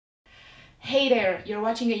Hey there, you're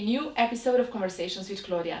watching a new episode of Conversations with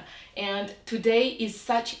Claudia, and today is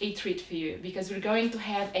such a treat for you because we're going to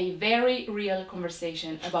have a very real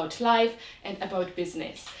conversation about life and about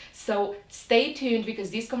business. So stay tuned because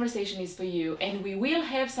this conversation is for you, and we will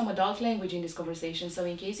have some adult language in this conversation, so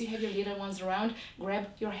in case you have your little ones around, grab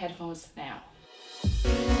your headphones now.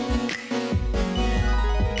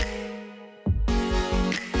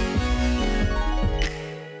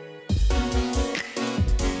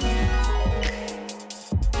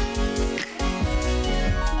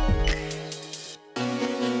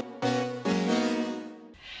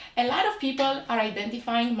 A lot of people are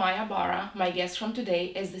identifying Maya Bara, my guest from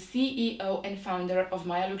today, as the CEO and founder of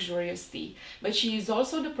Maya Luxurious Tea, but she is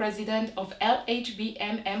also the president of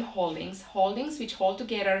LHBMM Holdings, which hold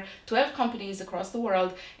together 12 companies across the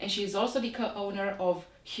world, and she is also the co-owner of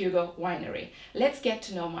Hugo Winery. Let's get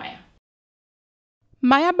to know Maya.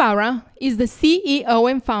 Maya Bara is the CEO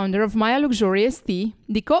and founder of Maya Luxurious Tea,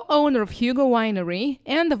 the co-owner of Hugo Winery,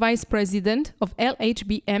 and the vice president of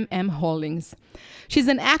LHBMM Holdings. She's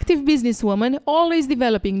an active businesswoman, always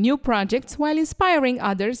developing new projects while inspiring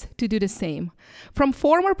others to do the same. From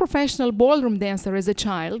former professional ballroom dancer as a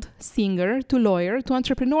child, singer, to lawyer, to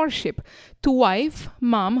entrepreneurship, to wife,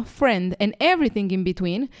 mom, friend, and everything in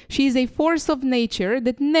between, she is a force of nature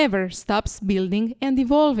that never stops building and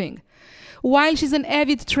evolving. While she's an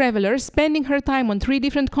avid traveler, spending her time on 3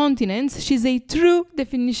 different continents, she's a true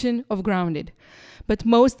definition of grounded. But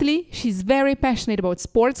mostly, she's very passionate about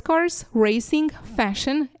sports cars, racing,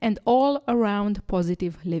 fashion, and all-around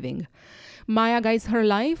positive living. Maya guides her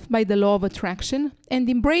life by the law of attraction and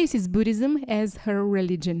embraces Buddhism as her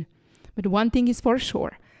religion. But one thing is for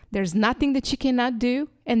sure, there's nothing that she cannot do,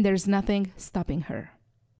 and there's nothing stopping her.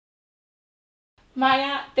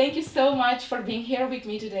 Maya, thank you so much for being here with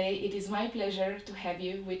me today. It is my pleasure to have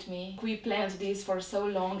you with me. We planned this for so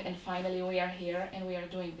long, and finally we are here and we are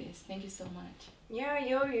doing this. Thank you so much. Yeah,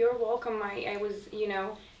 you're welcome. I was,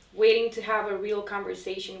 waiting to have a real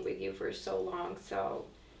conversation with you for so long, so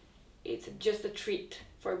it's just a treat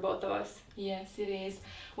for both of us. Yes, it is.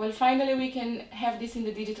 Well, finally we can have this in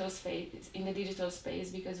the digital space,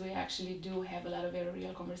 because we actually do have a lot of very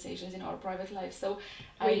real conversations in our private life. So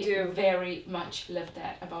I do very much love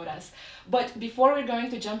that about us. But before we're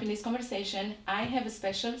going to jump in this conversation, I have a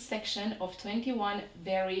special section of 21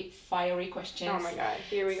 very fiery questions. Oh my God,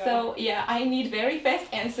 here we go. So yeah, I need very fast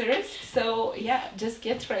answers. So yeah, just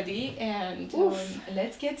get ready and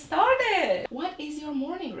let's get started. What is your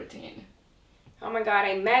morning routine? Oh my God,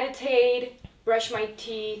 I meditate, brush my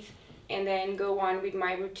teeth, and then go on with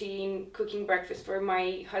my routine, cooking breakfast for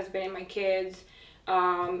my husband and my kids,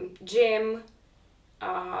 gym,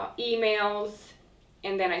 emails,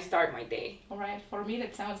 and then I start my day. All right, for me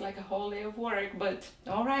that sounds like a whole day of work, but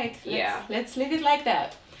all right, let's leave it like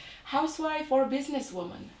that. Housewife or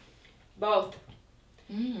businesswoman? Both.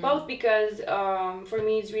 Both, because for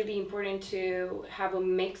me it's really important to have a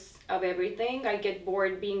mix of everything. I get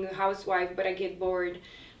bored being a housewife, but I get bored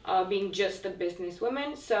being just a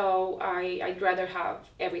businesswoman, so I'd rather have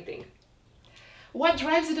everything. What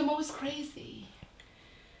drives you the most crazy?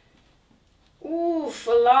 Oof,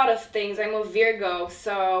 a lot of things. I'm a Virgo,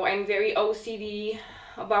 so I'm very OCD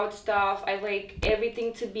about stuff. I like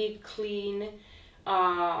everything to be clean.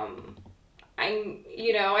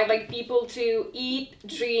 I like people to eat,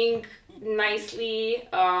 drink nicely.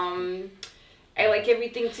 I like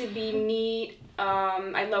everything to be neat.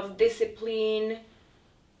 I love discipline.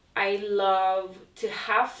 I love to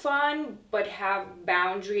have fun, but have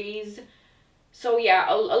boundaries. So yeah,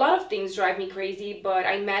 a lot of things drive me crazy, but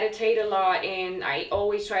I meditate a lot and I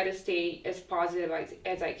always try to stay as positive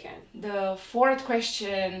as I can. The 4th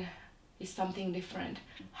question is something different.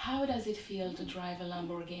 How does it feel to drive a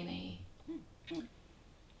Lamborghini?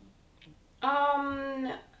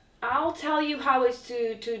 I'll tell you how it's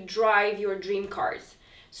to drive your dream cars.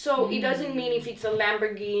 So it doesn't mean if it's a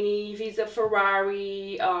Lamborghini, if it's a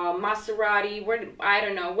Ferrari, Maserati, I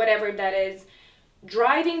don't know, whatever that is.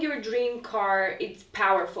 Driving your dream car, it's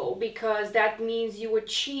powerful because that means you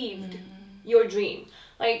achieved your dream.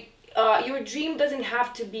 Like, your dream doesn't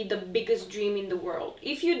have to be the biggest dream in the world.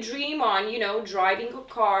 If you dream on, driving a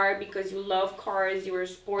car because you love cars, you're a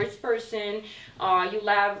sports person, you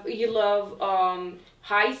love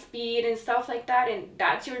high speed and stuff like that, and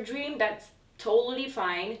that's your dream, that's totally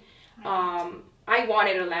fine. I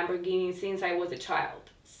wanted a Lamborghini since I was a child.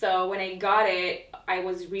 So when I got it, I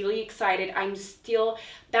was really excited.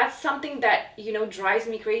 That's something that, drives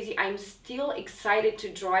me crazy. I'm still excited to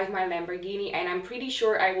drive my Lamborghini, and I'm pretty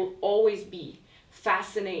sure I will always be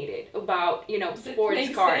fascinated about, sports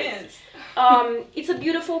cars. It's a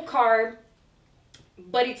beautiful car.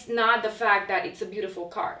 but it's not the fact that it's a beautiful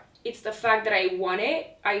car. It's the fact that I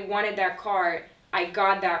wanted that car, I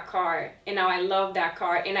got that car, and now I love that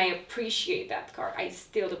car, and I appreciate that car. I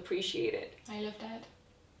still appreciate it. I love that.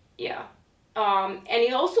 Yeah. And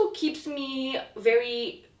it also keeps me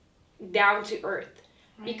very down to earth,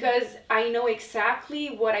 right? Because I know exactly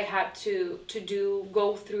what I had to do,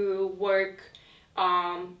 go through, work,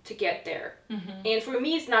 to get there. And for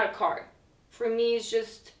me, it's not a car. For me, it's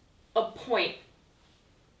just a point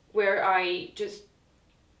where I just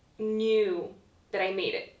knew that I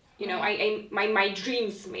made it. You know, my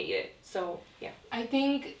dreams made it. So yeah. I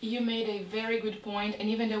think you made a very good point, and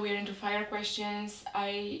even though we're into fire questions,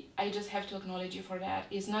 I just have to acknowledge you for that.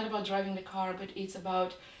 It's not about driving the car, but it's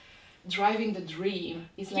about driving the dream.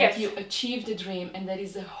 It's like you achieved the dream, and that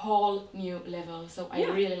is a whole new level. So I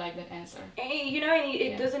really like that answer. And you know, and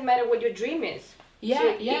it doesn't matter what your dream is. Yeah,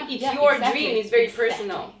 so it's your dream. It's very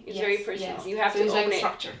personal. It's very personal. You have to own it.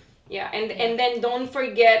 Structure. Yeah, and then don't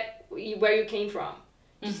forget where you came from.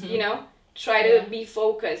 Just you know, try to be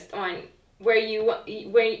focused on where you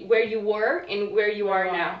were and where you are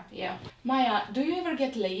now. Yeah. Maya, do you ever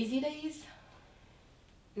get lazy days?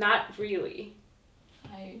 Not really.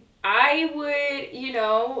 I would, you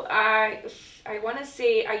know, I want to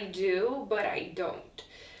say I do, but I don't.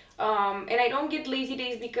 And I don't get lazy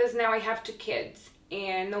days because now I have 2 kids.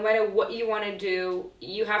 And no matter what you want to do,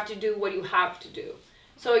 you have to do what you have to do.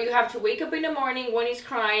 So you have to wake up in the morning, one is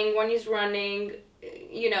crying, one is running,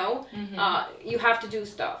 you know, you have to do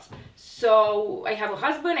stuff. So I have a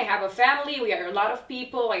husband, I have a family, we are a lot of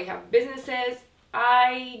people, I have businesses.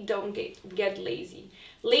 I don't get lazy.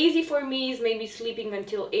 Lazy for me is maybe sleeping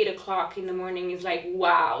until 8 o'clock in the morning. It's like,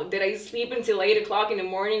 wow, did I sleep until 8 o'clock in the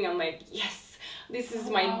morning? I'm like, yes, this is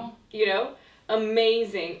my, you know,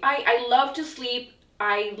 amazing. I love to sleep.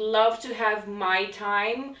 I love to have my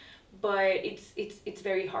time, but it's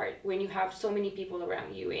very hard when you have so many people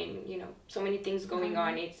around you and, you know, so many things going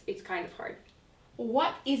on. It's kind of hard.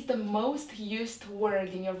 What is the most used word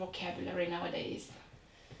in your vocabulary nowadays?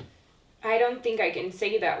 I don't think I can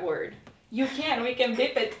say that word. You can, we can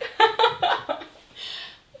beep it.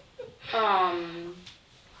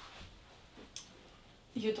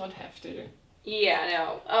 You don't have to. Yeah,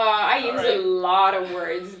 no. I use a lot of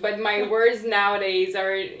words, but my words nowadays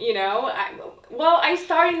are, you know, I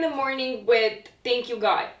start in the morning with thank you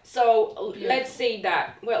God. So let's say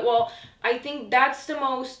that. Well, I think that's the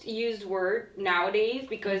most used word nowadays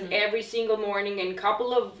because every single morning and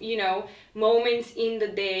couple of, you know, moments in the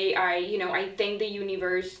day, I thank the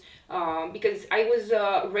universe. Because I was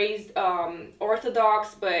raised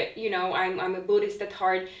Orthodox, but you know I'm a Buddhist at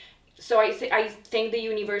heart, so I thank the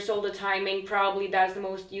universe all the time, and probably that's the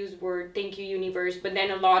most used word. Thank you, universe. But then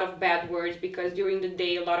a lot of bad words because during the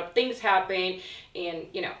day a lot of things happen, and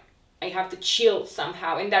you know I have to chill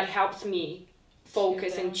somehow, and that helps me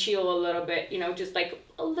focus and chill a little bit. You know, just like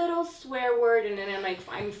a little swear word, and then I'm like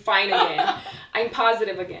I'm fine again. I'm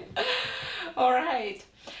positive again. All right.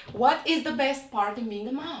 What is the best part in being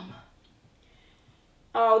a mom?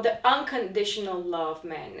 Oh, the unconditional love,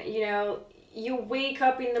 man. You know, you wake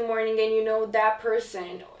up in the morning and you know that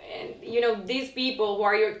person and you know these people who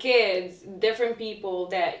are your kids, different people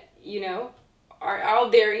that, you know, are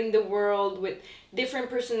out there in the world with different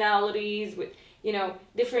personalities, with, you know,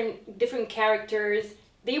 different characters.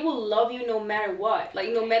 They will love you no matter what. Like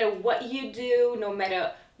no matter what you do, no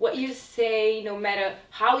matter what you say, no matter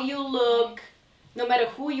how you look, no matter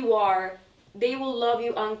who you are, they will love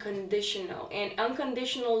you unconditional. And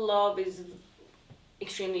unconditional love is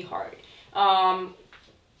extremely hard.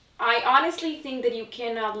 I honestly think that you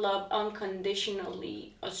cannot love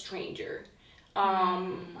unconditionally a stranger.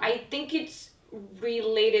 I think it's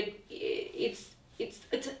related. It's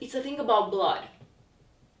a thing about blood.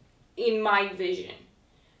 In my vision,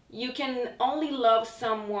 you can only love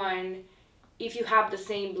someone if you have the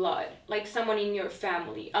same blood, like someone in your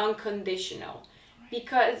family, unconditional,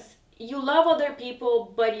 because you love other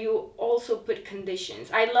people, but you also put conditions.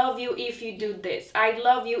 I love you if you do this. I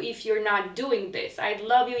love you if you're not doing this. I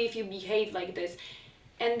love you if you behave like this.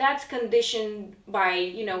 And that's conditioned by,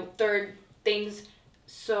 you know, third things.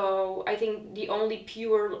 So I think the only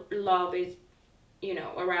pure love is, you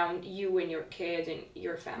know, around you and your kids and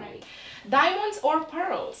your family. Right. Diamonds or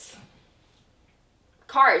pearls?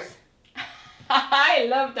 Cars. I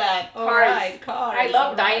love that. Cars. All right, cars. I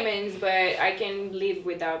love diamonds, but I can live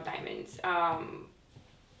without diamonds.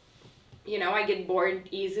 You know, I get bored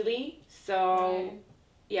easily, so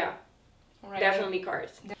yeah, definitely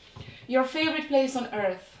cars. Your favorite place on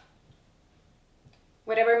earth?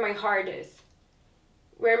 Whatever my heart is,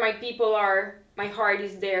 where my people are my heart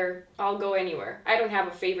is there, I'll go anywhere. I don't have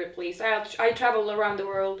a favorite place. I travel around the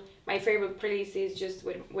world. My favorite place is just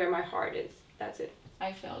where my heart is. That's it.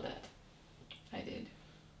 I felt that. I did.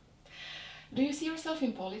 Do you see yourself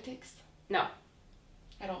in politics? No.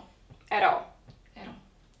 At all? At all. At all.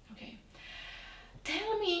 Okay.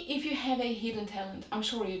 Tell me if you have a hidden talent. I'm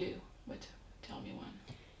sure you do, but tell me one.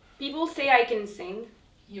 People say I can sing.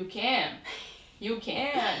 You can. You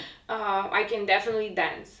can. I can definitely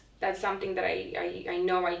dance. That's something that I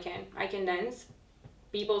know I can. I can dance.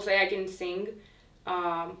 People say I can sing.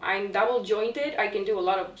 I'm double jointed. I can do a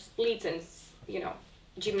lot of splits and,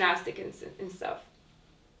 gymnastic and stuff.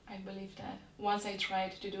 I believe that. Once I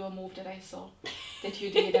tried to do a move that I saw that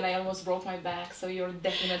you did and I almost broke my back, so you're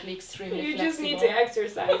definitely extremely You flexible. just need to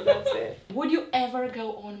exercise, that's it. Would you ever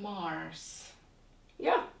go on Mars?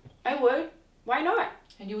 Yeah, I would. Why not?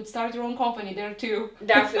 And you would start your own company there too.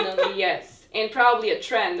 Definitely, yes. And probably a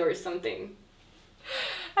trend or something.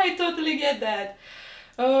 I totally get that.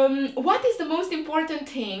 What is the most important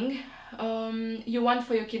thing you want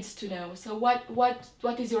for your kids to know? So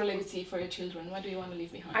what is your legacy for your children? What do you want to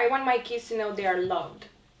leave behind? I want my kids to know they are loved,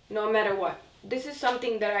 no matter what. This is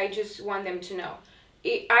something that I just want them to know.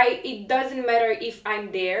 It doesn't matter if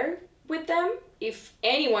I'm there with them, if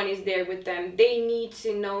anyone is there with them, they need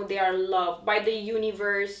to know they are loved by the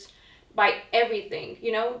universe, by everything.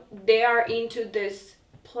 They are into this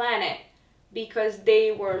planet because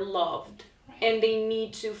they were loved. Right. And they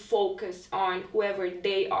need to focus on whoever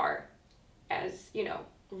they are as,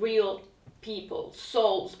 real people,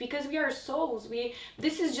 souls, because we are souls.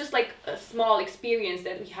 This is just like a small experience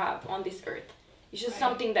that we have on this earth. It's just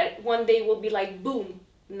something that one day will be like, boom,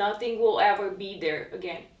 nothing will ever be there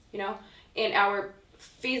again, and our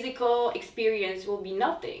physical experience will be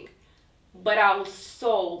nothing, but our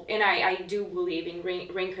soul, and I do believe in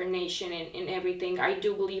reincarnation and everything. I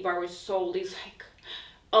do believe our soul is like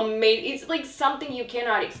amazing. It's like something you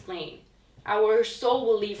cannot explain. Our soul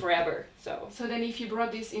will live forever. So then if you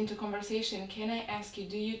brought this into conversation, can I ask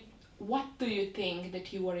you, what do you think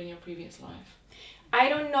that you were in your previous life? I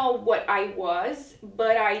don't know what I was,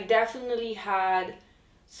 but I definitely had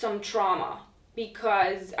some trauma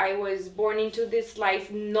because I was born into this life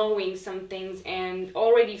knowing some things and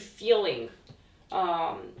already feeling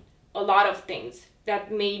a lot of things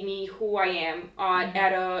that made me who I am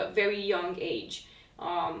at a very young age.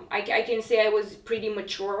 I can say I was pretty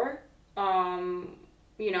mature,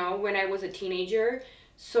 when I was a teenager.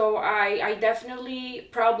 So I definitely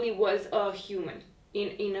probably was a human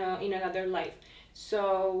in another life.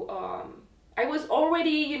 So I was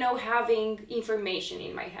already, having information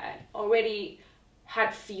in my head, already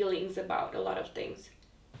had feelings about a lot of things.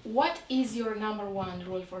 What is your number one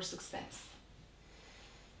rule for success?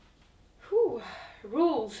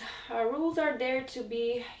 Rules. Rules are there to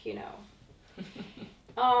be,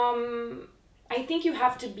 I think you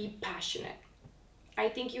have to be passionate. I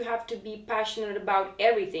think you have to be passionate about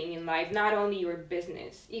everything in life, not only your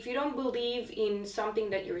business. If you don't believe in something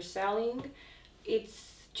that you're selling, it's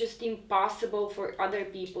just impossible for other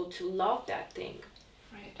people to love that thing.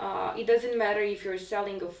 Right. It doesn't matter if you're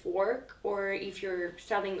selling a fork or if you're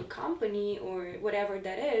selling a company or whatever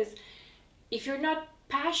that is. If you're not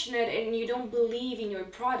passionate and you don't believe in your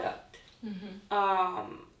product,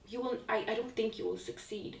 you will. I don't think you will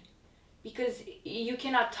succeed, because you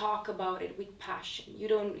cannot talk about it with passion. You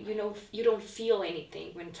don't feel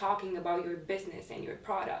anything when talking about your business and your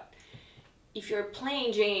product. If you're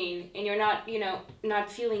plain Jane and you're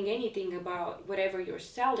not feeling anything about whatever you're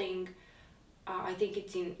selling, I think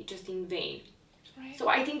it's just in vain. Right. So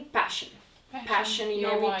I think passion in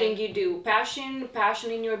everything you do. Passion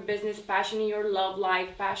in your business, passion in your love life,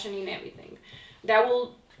 passion in everything. That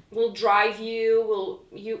will drive you,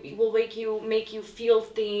 will make you feel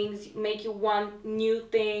things, make you want new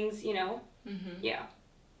things, Yeah. Definitely.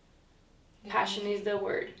 Passion is the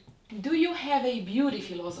word. Do you have a beauty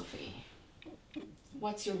philosophy?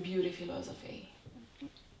 What's your beauty philosophy?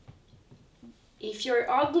 If you're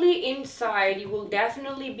ugly inside, you will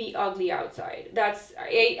definitely be ugly outside.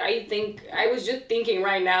 I think, I was just thinking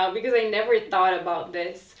right now because I never thought about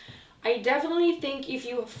this. I definitely think if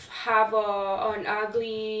you have an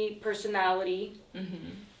ugly personality,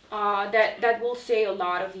 that will say a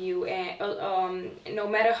lot of you, and no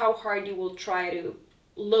matter how hard you will try to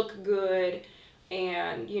look good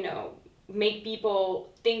and make people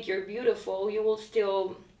think you're beautiful, you will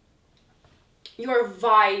still, your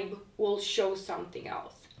vibe will show something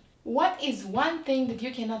else. What is one thing that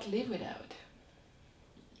you cannot live without?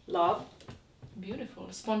 Love. Beautiful.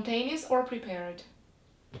 Spontaneous or prepared?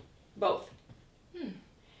 Both.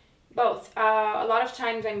 Both. A lot of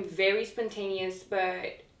times I'm very spontaneous,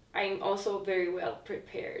 but I'm also very well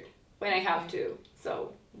prepared when I have to.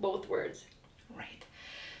 So both words. Right.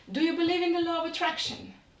 Do you believe in the law of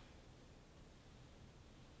attraction?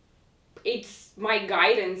 It's my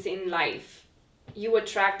guidance in life. You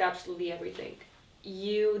attract absolutely everything.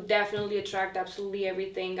 You definitely attract absolutely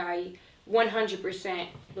everything. I 100%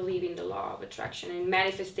 believe in the law of attraction and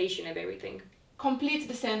manifestation of everything. Complete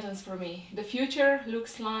the sentence for me. The future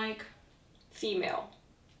looks like... Female.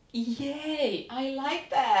 Yay! I like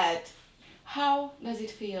that! How does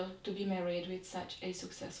it feel to be married with such a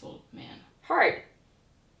successful man? Hard.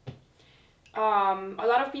 A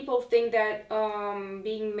lot of people think that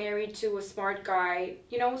being married to a smart guy,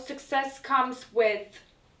 success comes with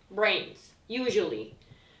brains, usually.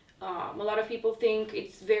 A lot of people think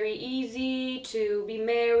it's very easy to be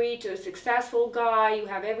married to a successful guy, you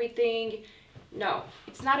have everything. No,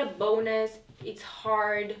 it's not a bonus, it's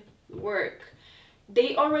hard work.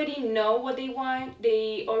 They already know what they want,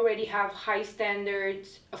 they already have high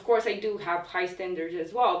standards. Of course, I do have high standards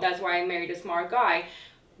as well, that's why I married a smart guy.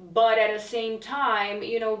 But at the same time,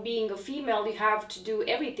 being a female, you have to do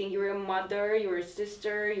everything. You're a mother, you're a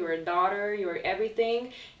sister, you're a daughter, you're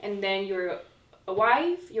everything. And then you're a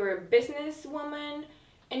wife, you're a businesswoman,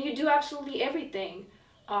 and you do absolutely everything.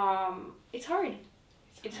 It's hard.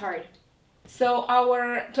 It's hard. So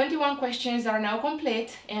our 21 questions are now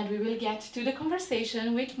complete, and we will get to the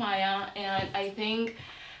conversation with Maya. And I think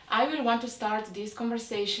I will want to start this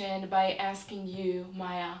conversation by asking you,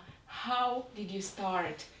 Maya, how did you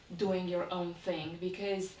start doing your own thing?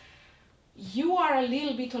 Because you are a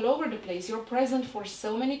little bit all over the place. You're present for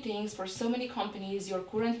so many things, for so many companies. You're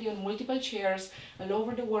currently on multiple chairs all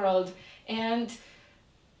over the world. And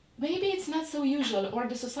maybe it's not so usual, or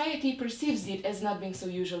the society perceives it as not being so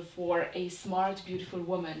usual for a smart, beautiful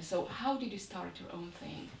woman. So how did you start your own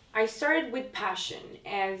thing? I started with passion,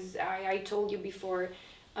 as I told you before.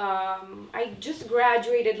 I just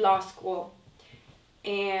graduated law school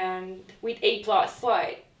and with A+,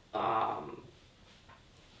 but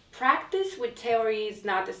practice with theory is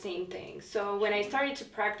not the same thing. So when I started to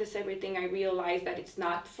practice everything, I realized that it's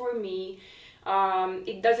not for me.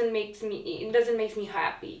 It doesn't make me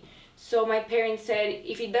happy. So my parents said,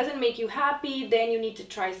 if it doesn't make you happy, then you need to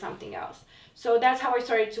try something else. So that's how I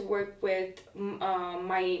started to work with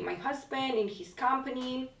my husband in his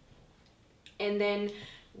company. And then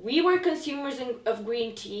we were consumers of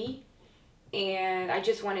green tea. And I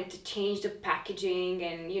just wanted to change the packaging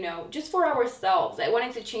and, just for ourselves. I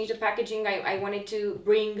wanted to change the packaging. I wanted to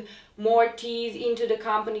bring more teas into the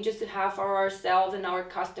company just to have for ourselves and our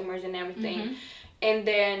customers and everything. Mm-hmm. And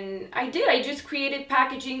then I did. I just created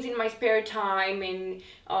packagings in my spare time and,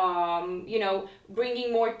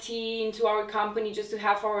 bringing more tea into our company just to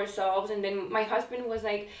have for ourselves. And then my husband was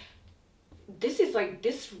like, this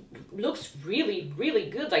looks really, really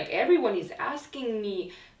good. Like, everyone is asking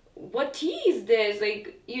me, what tea is this?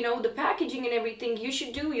 Like, the packaging and everything, you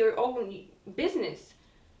should do your own business.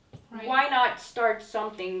 Right. Why not start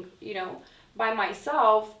something, by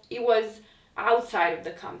myself? It was outside of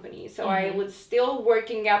the company. So I was still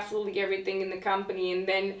working absolutely everything in the company, and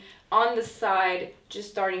then on the side,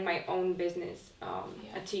 just starting my own business,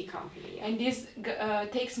 a tea company. Yeah. And this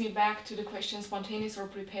takes me back to the question, spontaneous or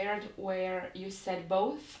prepared, where you said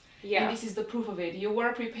both. Yeah. And this is the proof of it. You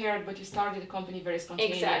were prepared, but you started the company very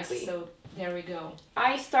spontaneous. Exactly. So there we go.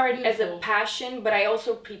 I started as a passion, but I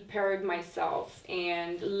also prepared myself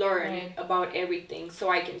and learned about everything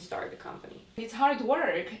so I can start the company. It's hard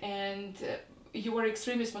work, and you were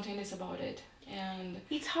extremely spontaneous about it. And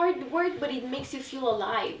it's hard work, but it makes you feel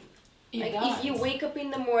alive. It does. If you wake up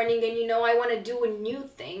in the morning and I want to do a new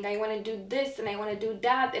thing, I want to do this and I want to do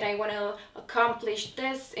that, and I want to accomplish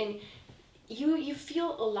this, and you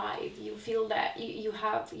feel alive. You feel that you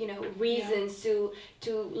have reasons to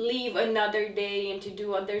live another day and to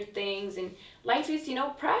do other things, and life is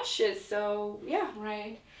precious. So yeah.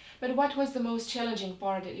 Right. But what was the most challenging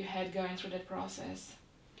part that you had going through that process?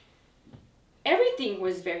 Everything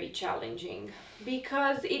was very challenging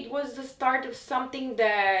because it was the start of something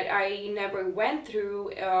that I never went through.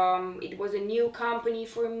 It was a new company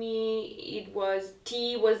for me.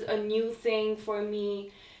 Tea was a new thing for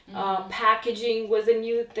me. Packaging was a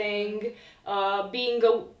new thing. Being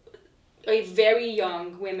a very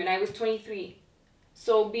young woman, I was 23.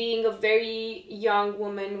 So being a very young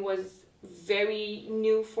woman was very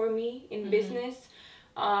new for me in business.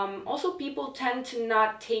 Also, people tend to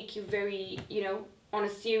not take you very, on a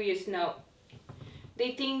serious note.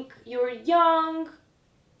 They think you're young,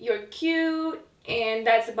 you're cute, and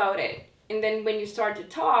that's about it. And then when you start to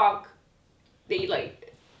talk, they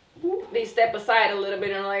step aside a little bit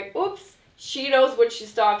and are like, oops, she knows what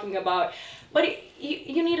she's talking about. But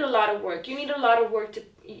you need a lot of work. You need a lot of work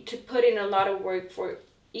to put in a lot of work for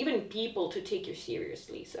even people to take you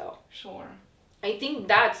seriously. So Sure. I think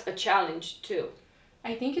that's a challenge too.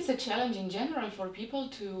 I think it's a challenge in general for people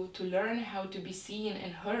to learn how to be seen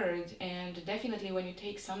and heard. And definitely when you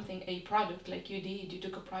take something, a product like you did, you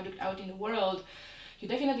took a product out in the world, you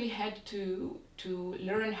definitely had to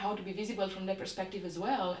learn how to be visible from that perspective as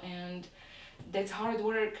well. And that's hard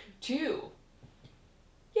work too.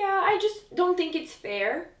 Yeah, I just don't think it's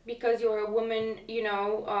fair because you're a woman, you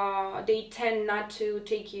know, they tend not to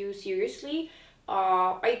take you seriously.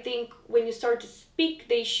 I think when you start to speak,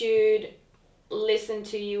 they should listen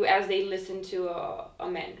to you as they listen to a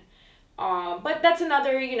man. But that's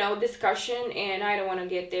another, you know, discussion, and I don't want to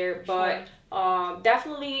get there. But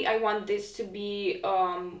definitely, I want this to be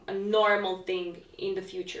a normal thing in the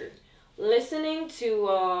future. Listening to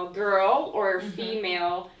a girl or a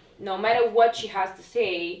female, no matter what she has to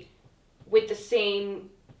say, with the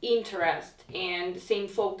same interest and the same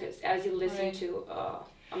focus as you listen to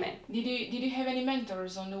a man. Did you have any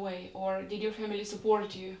mentors on the way, or did your family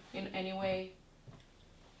support you in any way?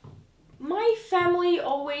 My family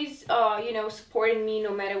always, you know, supported me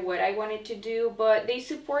no matter what I wanted to do, but they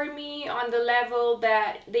support me on the level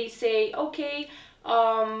that they say, okay,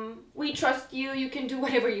 we trust you, you can do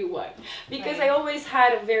whatever you want. Because I always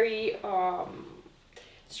had a very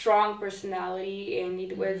strong personality, and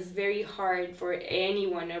it was very hard for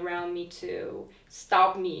anyone around me to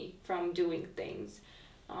stop me from doing things.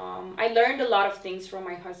 I learned a lot of things from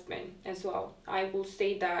my husband as well. I will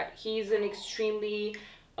say that he's an extremely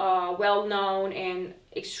well-known and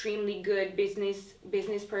extremely good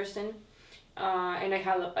business person, and I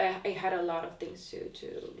had a lot of things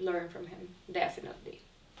to learn from him, definitely.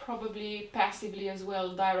 Probably passively as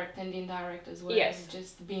well, direct and indirect as well. Yes.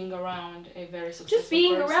 Just being around a very successful Just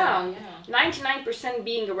being person. around. Yeah. 99%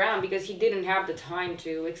 being around, because he didn't have the time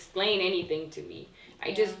to explain anything to me.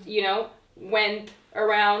 I just, you know, went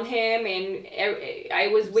around him, and I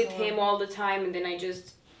was with him all the time, and then I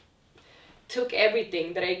just took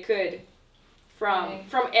everything that I could from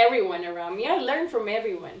everyone around me. I learned from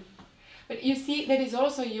everyone. But you see, that is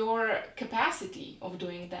also your capacity of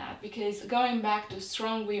doing that, because going back to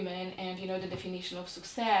strong women and, you know, the definition of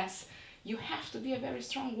success, you have to be a very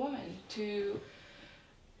strong woman to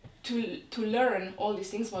learn all these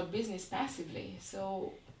things about business passively.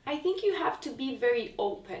 So I think you have to be very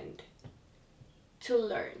open to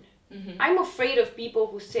learn. I'm afraid of people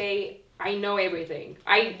who say, I know everything.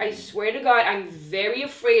 I swear to God, I'm very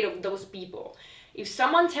afraid of those people. If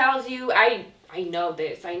someone tells you, I know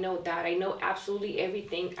this, I know that, I know absolutely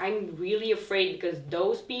everything, I'm really afraid, because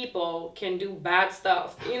those people can do bad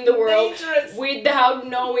stuff in the world without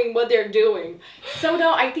knowing what they're doing. So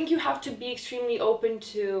no, I think you have to be extremely open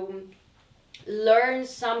to learn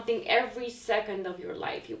something every second of your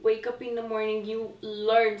life. You wake up in the morning, you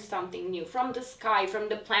learn something new from the sky, from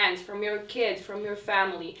the plants, from your kids, from your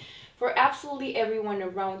family, for absolutely everyone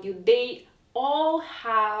around you. They all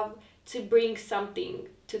have to bring something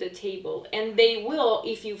to the table, and they will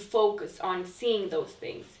if you focus on seeing those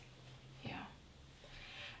things. yeah,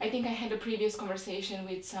 I think I had a previous conversation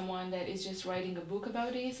with someone that is just writing a book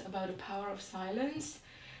about this, about the power of silence,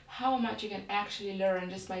 how much you can actually learn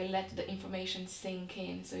just by let the information sink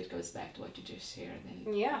in. So it goes back to what you just shared.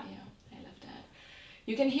 And yeah, I love that.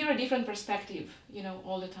 You can hear a different perspective, you know,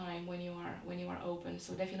 all the time when you are open.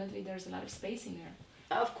 So definitely there's a lot of space in there.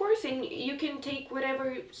 Of course, and you can take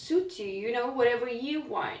whatever suits you, you know, whatever you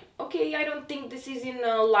want. Okay, I don't think this is in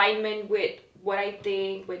alignment with what I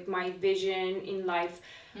think, with my vision in life,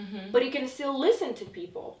 but you can still listen to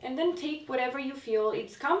people and then take whatever you feel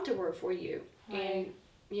it's comfortable for you and,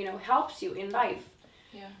 you know, helps you in life.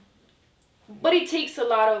 Yeah. But it takes a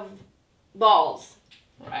lot of balls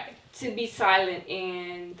to be silent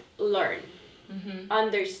and learn.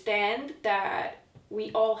 Understand that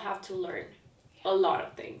we all have to learn a lot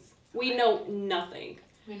of things. We know nothing.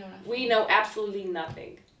 We know absolutely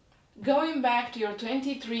nothing. Going back to your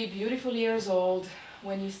 23 beautiful years old,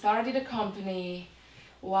 when you started a company,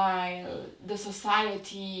 while the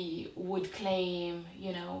society would claim,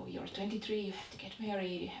 you know, you're 23, you have to get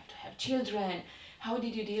married, you have to have children. How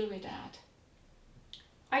did you deal with that?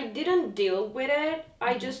 I didn't deal with it.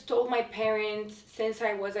 I just told my parents since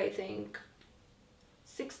I was, I think,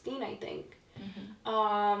 16, I think.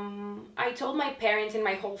 I told my parents and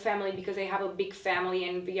my whole family, because I have a big family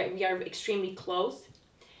and we are extremely close.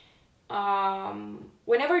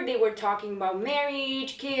 Whenever they were talking about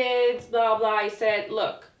marriage, kids, blah, blah, I said,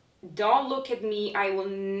 look, don't look at me. I will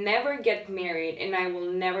never get married and I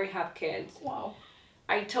will never have kids. Wow.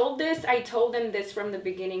 I told them this from the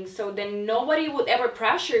beginning, so then nobody would ever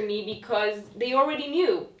pressure me because they already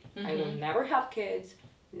knew I will never have kids,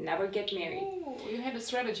 never get married. Ooh, you had a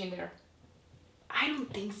strategy in there. I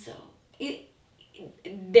don't think so. It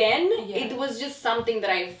was just something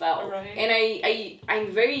that I felt, right. And I'm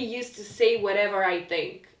very used to say whatever I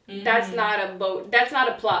think. That's not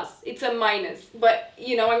a plus. It's a minus. But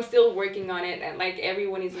I'm still working on it, and like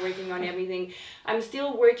everyone is working on everything. I'm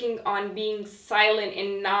still working on being silent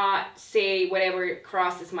and not say whatever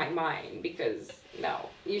crosses my mind, because no,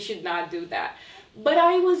 you should not do that. But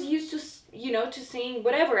I was used to to saying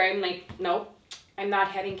whatever. I'm like, no, I'm not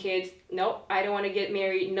having kids. No, I don't want to get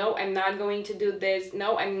married. No, I'm not going to do this.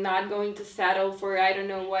 No, I'm not going to settle for I don't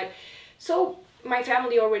know what. So my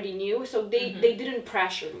family already knew, so they didn't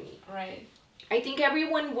pressure me. Right. I think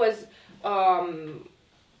everyone was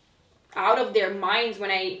out of their minds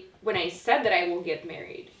when I said that I will get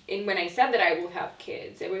married, and when I said that I will have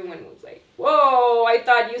kids. Everyone was like, "Whoa! I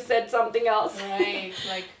thought you said something else." Right.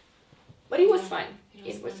 Like. But it was fun.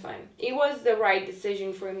 It was fun. It was the right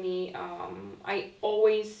decision for me. I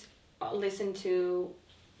always listen to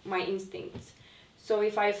my instincts. So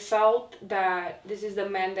if I felt that this is the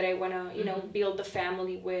man that I want to, build the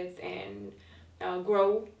family with and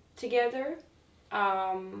grow together,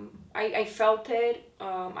 I felt it.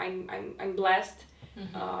 I'm blessed.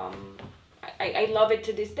 I love it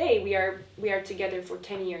to this day. We are together for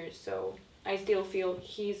 10 years, so I still feel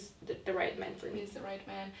he's the right man for me. He's the right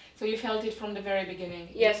man. So you felt it from the very beginning.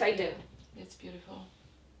 Yes, I did. It's beautiful.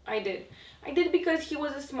 I did because he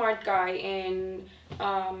was a smart guy, and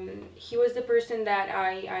he was the person that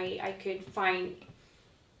I could find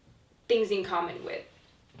things in common with.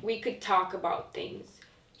 We could talk about things.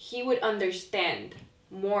 He would understand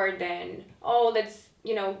more than, oh, let's,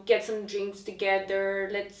 get some drinks together.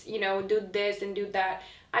 Let's, do this and do that.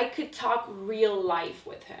 I could talk real life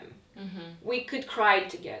with him. We could cry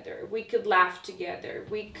together. We could laugh together.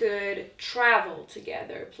 We could travel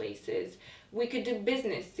together places. We could do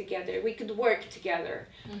business together. We could work together.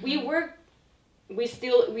 We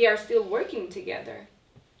are still working together.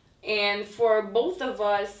 And for both of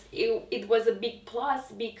us, it was a big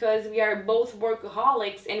plus because we are both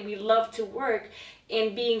workaholics and we love to work,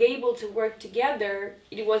 and being able to work together,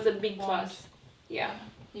 it was a big plus. Yeah.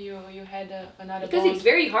 You had another because bond. It's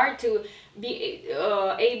very hard to be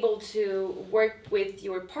able to work with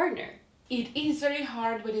your partner. It is very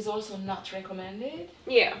hard, but it's also not recommended.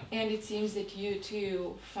 Yeah. And it seems that you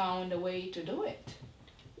two found a way to do it.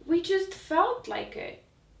 We just felt like it.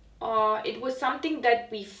 It was something that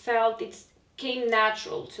we felt it came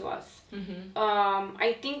natural to us.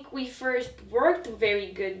 I think we first worked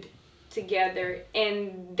very good together,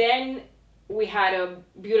 and then we had a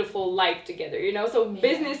beautiful life together, so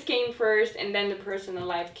business came first and then the personal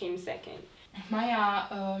life came second. Maya,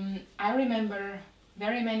 I remember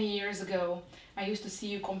very many years ago, I used to see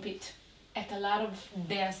you compete at a lot of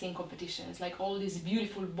dancing competitions, like all these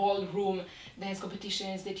beautiful ballroom dance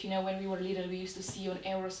competitions that, when we were little, we used to see on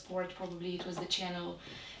Eurosport. Probably it was the channel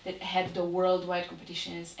that had the worldwide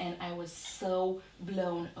competitions, and I was so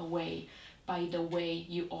blown away by the way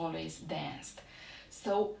you always danced.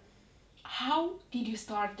 So how did you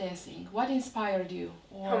start dancing? What inspired you?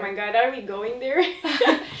 Oh my God, are we going there?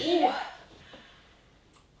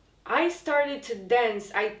 I started to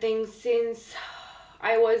dance, I think, since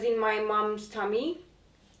I was in my mom's tummy.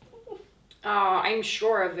 I'm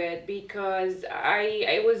sure of it because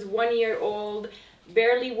I was 1 year old,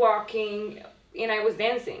 barely walking, and I was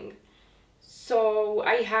dancing. So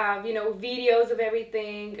I have, videos of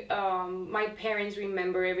everything. My parents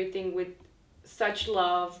remember everything with such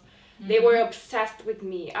love. They were obsessed with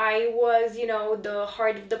me. I was, the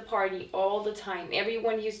heart of the party all the time.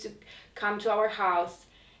 Everyone used to come to our house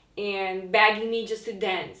and begging me just to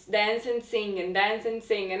dance and sing and dance and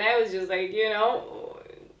sing. And I was just like,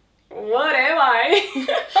 what am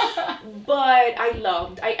I? But I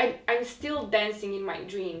loved, I'm still dancing in my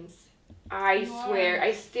dreams. I swear,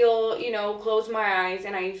 I still, close my eyes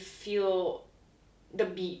and I feel the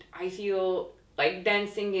beat. I feel like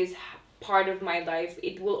dancing is part of my life.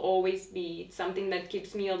 It will always be something that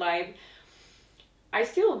keeps me alive. I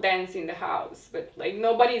still dance in the house, but like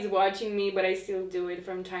nobody's watching me, but I still do it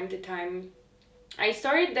from time to time. I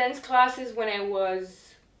started dance classes when I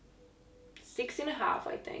was 6.5,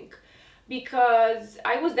 I think, because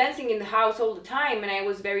I was dancing in the house all the time and I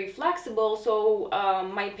was very flexible. So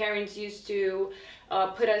my parents used to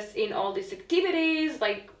put us in all these activities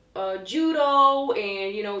like judo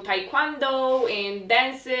and taekwondo and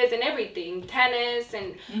dances and everything, tennis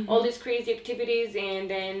and all these crazy activities. And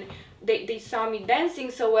then they saw me dancing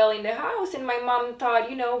so well in the house, and my mom thought,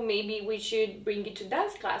 you know, maybe we should bring you to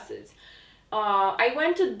dance classes. I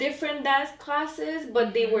went to different dance classes,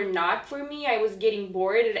 but they were not for me. I was getting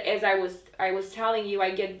bored. As I was telling you,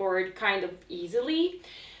 I get bored kind of easily.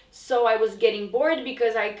 So I was getting bored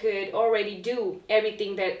because I could already do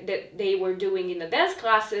everything that they were doing in the dance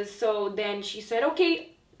classes. So then she said, okay,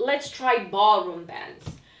 let's try ballroom dance.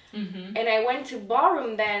 And I went to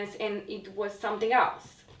ballroom dance, and it was something else.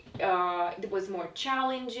 It was more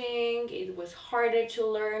challenging. It was harder to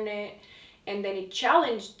learn it. And then it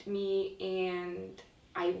challenged me, and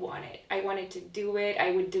I wanted to do it.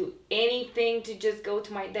 I would do anything to just go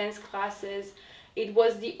to my dance classes. It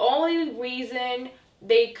was the only reason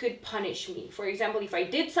they could punish me. For example, if I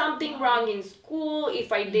did something wrong in school,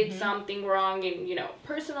 if I did something wrong in, you know,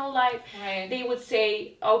 personal life, they would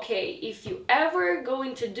say, okay, if you ever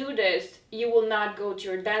going to do this, you will not go to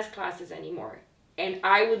your dance classes anymore. And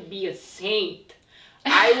I would be a saint.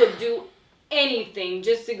 I would do anything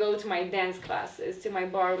just to go to my dance classes, to my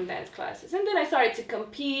ballroom dance classes. And then I started to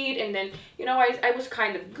compete, and then, you know, I was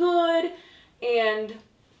kind of good, and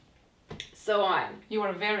so on. You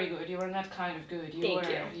were very good. You were not kind of good.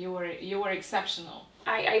 You were exceptional.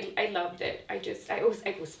 I loved it. I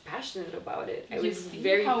was passionate about it. I was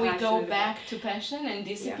very how we passionate go back to passion and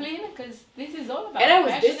discipline, because this is all about and I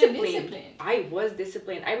was passion disciplined. and discipline. I was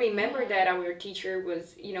disciplined. I remember that our teacher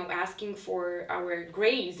was, you know, asking for our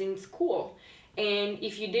grades in school, and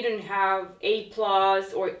if you didn't have A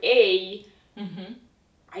plus or A,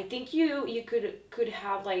 I think you could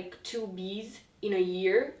have like 2 B's in a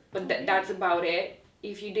year, but that's about it.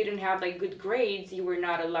 If you didn't have like good grades, you were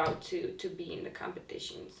not allowed to be in the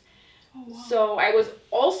competitions. Oh, wow. So I was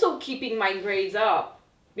also keeping my grades up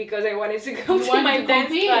because I wanted to go to my dance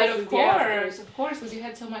classes. Of course, because you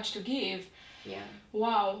had so much to give. Yeah.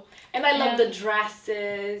 Wow. And I love the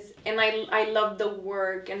dresses, and I love the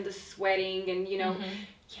work and the sweating, and you know,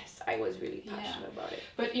 yes, I was really passionate about it.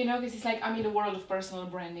 But you know, because it's like I'm in the world of personal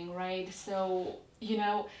branding, right? So you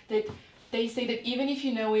know that they say that even if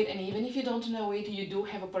you know it and even if you don't know it, you do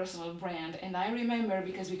have a personal brand. And I remember,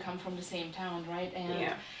 because we come from the same town, right?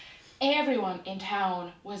 And everyone in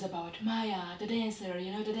town was about Maya, the dancer,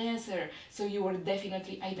 you know, the dancer. So you were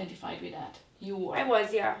definitely identified with that. You were. I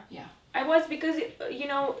was, yeah. Yeah. I was, because, you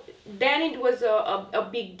know, then it was a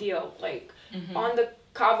big deal. Like, on the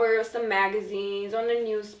cover of some magazines, on the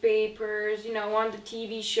newspapers, you know, on the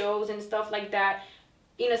TV shows and stuff like that.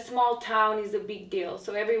 In a small town is a big deal.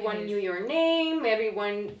 So everyone knew your name,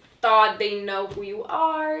 everyone thought they know who you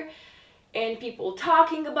are, and people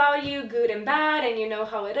talking about you, good and bad, and you know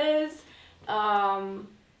how it is.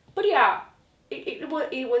 But yeah, it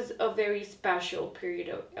was a very special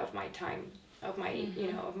period of my time, of my,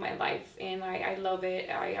 you know, of my life, and I love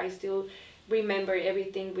it. I still remember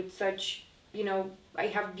everything with such, you know, I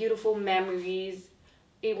have beautiful memories.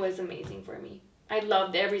 It was amazing for me. I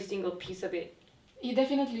loved every single piece of it. It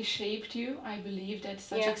definitely shaped you. I believe that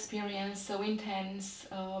such experience, so intense,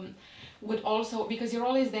 would also, because you're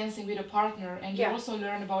always dancing with a partner, and you also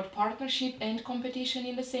learn about partnership and competition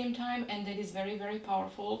in the same time, and that is very, very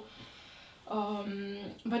powerful.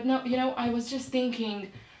 But no, you know, I was just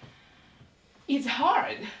thinking, it's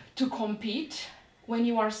hard to compete when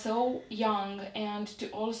you are so young, and to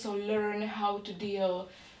also learn how to deal,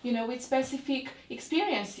 you know, with specific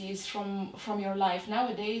experiences from your life.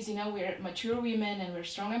 Nowadays, you know, we're mature women and we're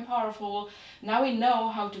strong and powerful. Now we know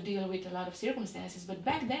how to deal with a lot of circumstances. But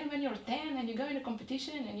back then, when you're 10 and you go in a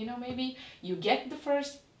competition and, you know, maybe you get the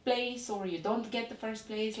first place or you don't get the first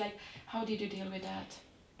place, like, how did you deal with that?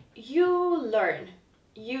 You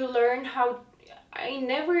learn how. I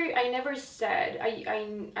never said.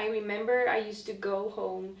 I remember I used to go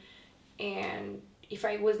home, and if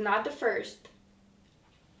I was not the first,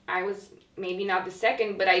 I was maybe not the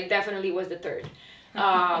second, but I definitely was the third.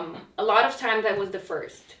 A lot of times I was the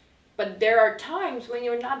first. But there are times when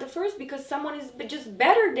you're not the first because someone is just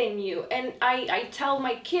better than you. And I tell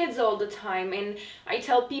my kids all the time, and I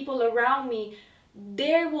tell people around me,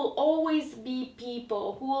 there will always be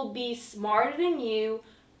people who will be smarter than you,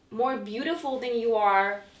 more beautiful than you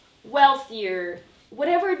are, wealthier,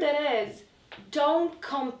 whatever that is. Don't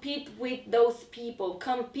compete with those people.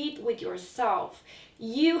 Compete with yourself.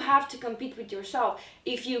 You have to compete with yourself.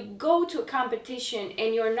 If you go to a competition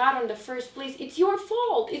and you're not on the first place, it's your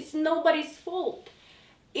fault. It's nobody's fault.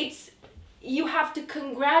 You have to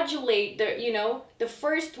congratulate the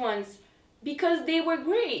first ones because they were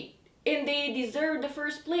great and they deserve the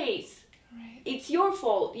first place. Right. It's your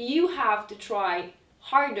fault. You have to try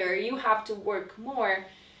harder. You have to work more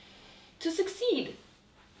to succeed.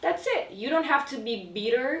 That's it. You don't have to be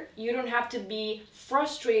bitter. You don't have to be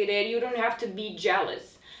frustrated. You don't have to be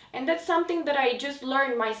jealous. And that's something that I just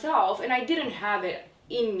learned myself, and I didn't have it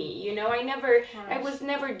in me. You know, I was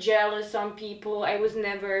never jealous on people. I was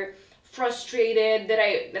never frustrated that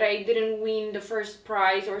I didn't win the first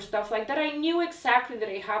prize or stuff like that. I knew exactly that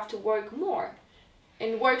I have to work more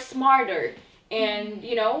and work smarter and,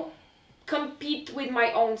 you know, compete with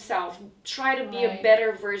my own self. Try to be a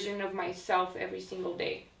better version of myself every single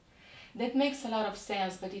day. That makes a lot of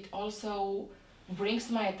sense, but it also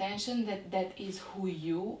brings my attention that that is who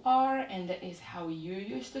you are and that is how you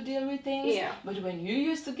used to deal with things. Yeah. But when you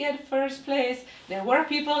used to get first place, there were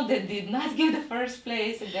people that did not get the first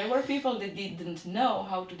place, and there were people that didn't know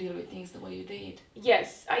how to deal with things the way you did.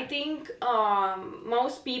 Yes, I think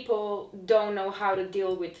most people don't know how to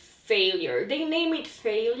deal with failure. They name it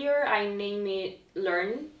failure, I name it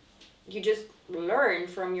learn. You just learn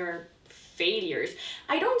from your failures.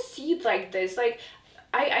 I don't see it like this. Like,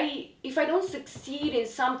 I if I don't succeed in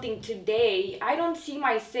something today, I don't see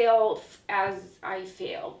myself as I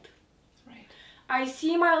failed. Right. I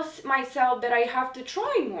see myself that I have to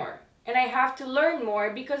try more and I have to learn more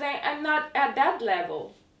because I'm not at that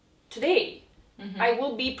level today. Mm-hmm. I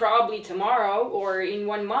will be probably tomorrow or in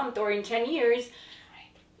 1 month or in 10 years.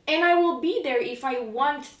 Right. And I will be there if I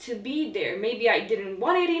want to be there. Maybe I didn't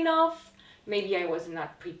want it enough. Maybe I was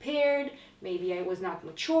not prepared. Maybe I was not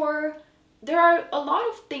mature. There are a lot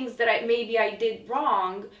of things that maybe I did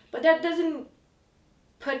wrong, but that doesn't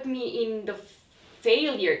put me in the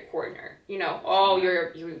failure corner. You know, oh,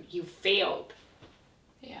 you failed.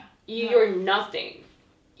 Yeah. You're nothing.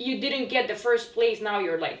 You didn't get the first place. Now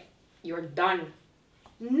you're done.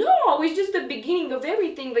 No, it's just the beginning of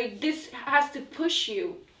everything. Like, this has to push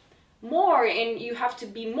you more, and you have to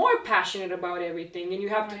be more passionate about everything, and you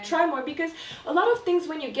have to try more, because a lot of things,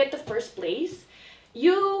 when you get the first place,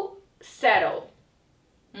 you settle.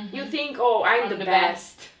 Mm-hmm. You think, oh, I'm the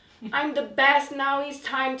best. I'm the best. Now it's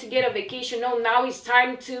time to get a vacation. No, now it's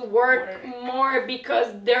time to work more, because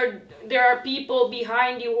there are people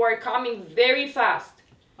behind you who are coming very fast.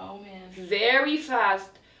 Oh man. Very fast,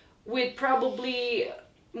 with probably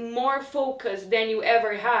more focus than you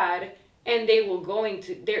ever had, and they're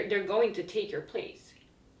going to take your place.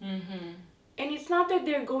 Mm-hmm. And it's not that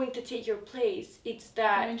they're going to take your place, it's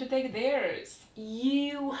that they're going to take theirs.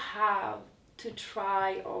 You have to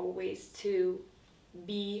try always to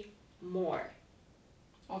be more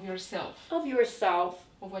of yourself, of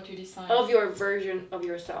what you decide, of your version of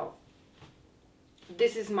yourself.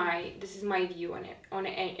 This is my view on it, on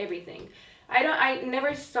everything. I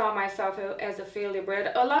never saw myself as a failure,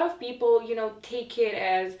 but a lot of people, you know, take it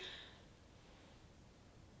as,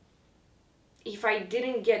 if I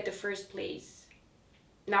didn't get the first place,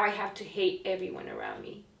 now I have to hate everyone around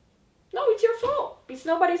me. No, it's your fault. It's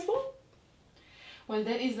nobody's fault. Well,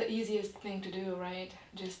 that is the easiest thing to do, right?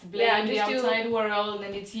 Just blame the outside world,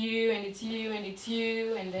 and it's you, and it's you, and it's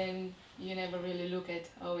you, and then you never really look at,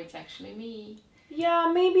 oh, it's actually me.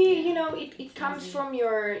 Yeah, maybe, you know, it comes from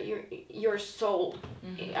your soul.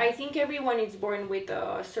 Mm-hmm. I think everyone is born with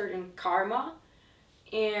a certain karma,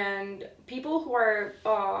 and people who are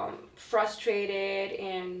frustrated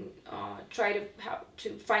and try to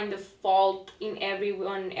find the fault in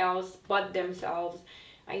everyone else but themselves,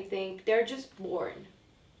 I think they're just born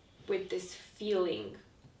with this feeling.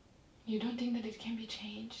 You don't think that it can be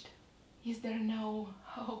changed? Is there no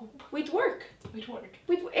hope? With work. With work.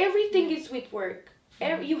 With everything is with work.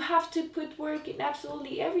 You have to put work in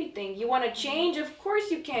absolutely everything. You want to change? Of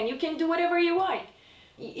course you can. You can do whatever you want.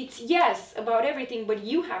 It's yes about everything, but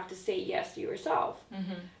you have to say yes to yourself.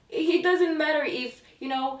 Mm-hmm. It doesn't matter if, you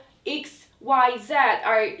know, X, Y, Z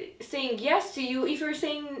are saying yes to you if you're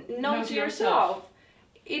saying no to yourself.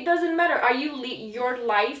 It doesn't matter. Are you your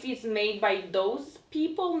life is made by those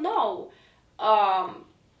people? No.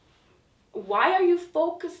 Why are you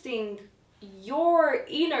focusing your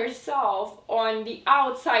inner self on the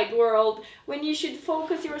outside world when you should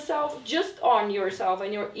focus yourself just on yourself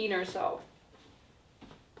and your inner self?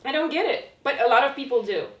 I don't get it, but a lot of people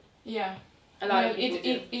do. Yeah. A lot of people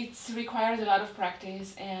do. It requires a lot of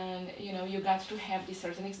practice, and you know, you got to have these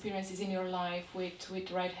certain experiences in your life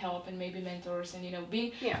with right help and maybe mentors, and you know,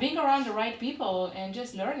 being around the right people and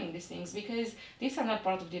just learning these things, because these are not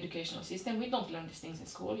part of the educational system. We don't learn these things in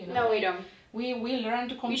school, you know. No, we don't. We learn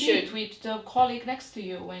to compete with the colleague next to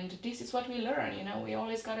you, and this is what we learn, you know. We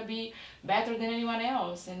always gotta be better than anyone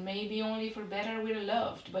else, and maybe only for better we're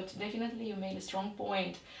loved. But definitely you made a strong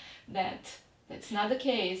point that that's not the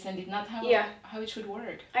case, and it's not how it should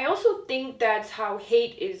work. I also think that's how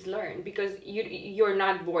hate is learned, because you're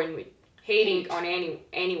not born with hating on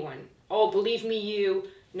anyone. Oh, believe me,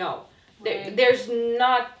 No. Right. There's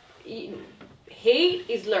not... Hate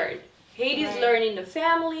is learned. Hate is Right. learned in the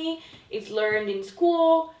family, it's learned in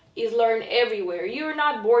school, it's learned everywhere. You're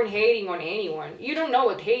not born hating on anyone. You don't know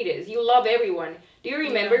what hate is. You love everyone. Do you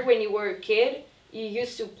remember Yeah. when you were a kid? You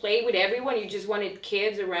used to play with everyone. You just wanted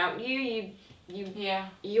kids around you. Yeah.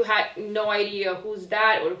 You had no idea who's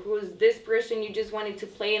that or who's this person. You just wanted to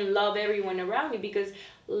play and love everyone around you, because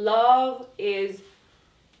love is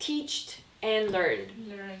taught and learned,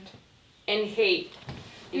 Learned. and hate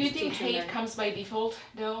Do you is think teach and hate learn. comes by default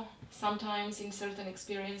though? Sometimes in certain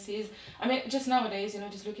experiences. I mean, just nowadays,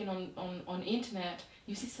 just looking on internet,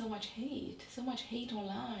 you see so much hate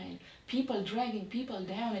online. People dragging people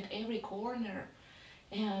down at every corner,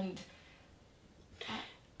 and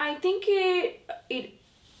I think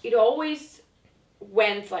it always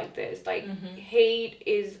went like this. Like, hate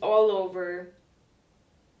is all over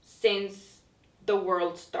since the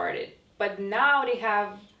world started. But now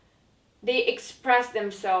they express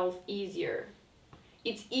themselves easier.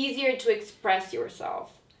 It's easier to express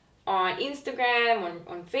yourself on Instagram,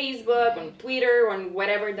 on Facebook, on Twitter, on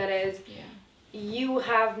whatever that is. yeah, You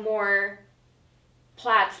have more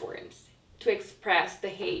platforms to express the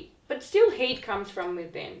hate. But still, hate comes from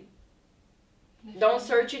within. Don't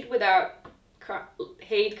search it without...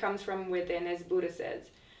 Hate comes from within, as Buddha says.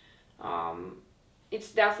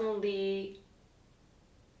 It's definitely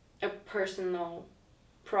a personal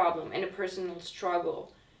problem and a personal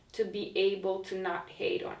struggle to be able to not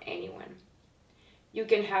hate on anyone. You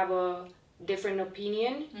can have a different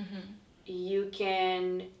opinion. You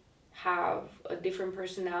can have a different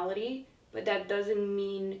personality, but that doesn't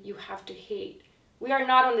mean you have to hate. We are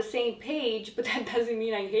not on the same page, but that doesn't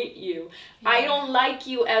mean I hate you. Yeah. I don't like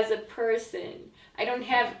you as a person. I don't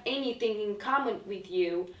have anything in common with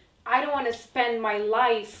you. I don't want to spend my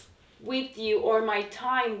life with you or my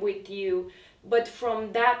time with you. But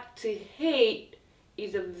from that to hate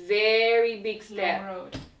is a very big step. long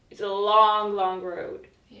road. It's a long, long road.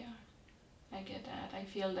 Yeah, I get that. I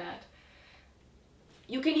feel that.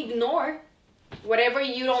 You can ignore whatever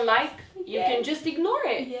you don't like. You can Yes. just ignore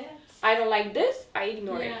it. Yes. I don't like this, I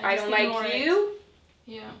ignore Yeah, it. I just don't ignore like it. you,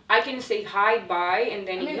 Yeah. I can say hi, bye, and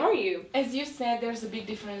then I mean, ignore you. As you said, there's a big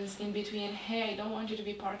difference in between, hey, I don't want you to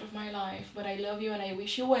be part of my life, but I love you and I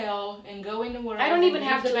wish you well, and go in the world. I don't and even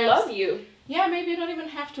live have the to best. love you. Yeah, maybe you don't even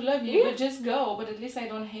have to love you, Yeah. but just go. But at least I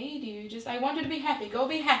don't hate you. Just I want you to be happy. Go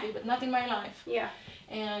be happy, but not in my life. Yeah.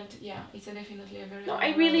 And yeah, it's definitely a very. No, long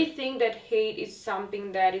I really road. think that hate is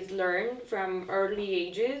something that is learned from early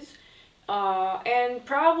ages. And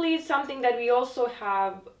probably it's something that we also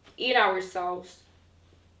have in ourselves,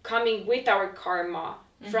 coming with our karma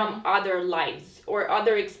from other lives or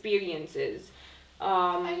other experiences.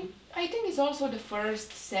 I think it's also the first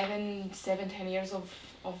 10 years of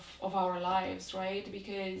our lives, right?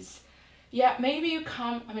 Because, yeah, maybe you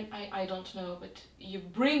come, I mean, I don't know, but you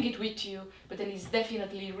bring it with you, but then it's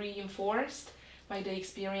definitely reinforced by the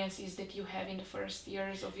experiences that you have in the first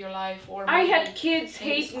years of your life. Or I maybe had kids in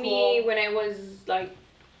hate school. me when I was like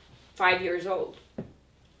 5 years old.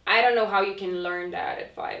 I don't know how you can learn that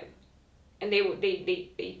at 5. And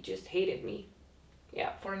they just hated me.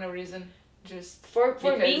 Yeah. For no reason, just For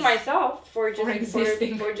because- being myself, for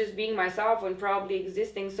existing. for just being myself and probably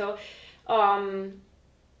existing. So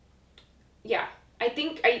yeah, I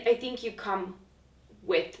think you come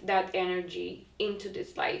with that energy into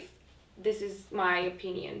this life. This is my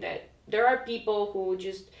opinion, that there are people who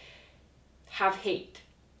just have hate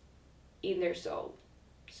in their soul.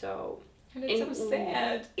 So And it's so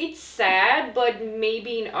sad. it's sad, but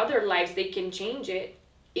maybe in other lives they can change it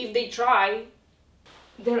if they try.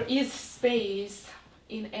 There is space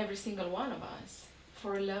in every single one of us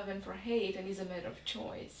for love and for hate, and it's a matter of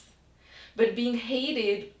choice. But being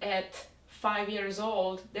hated at 5 years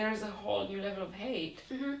old, there's a whole new level of hate.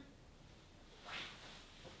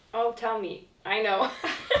 Oh, tell me. I know.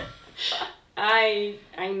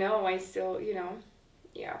 I know. I still,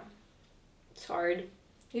 yeah. It's hard.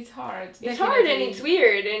 It's hard. It's hard and definitely. it's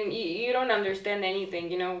weird and you don't understand anything.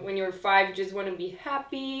 When you're 5, you just want to be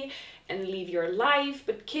happy and live your life.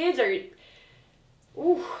 But kids are...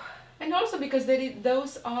 Ooh. And also because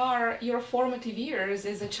those are your formative years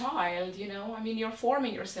as a child, I mean, you're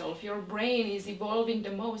forming yourself. Your brain is evolving the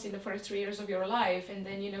most in the first 3 years of your life, and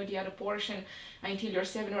then, the other portion until you're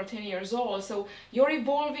 7 or 10 years old. So you're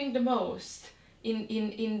evolving the most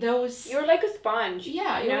in those... You're like a sponge.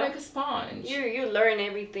 Yeah, you you're know? like a sponge. You learn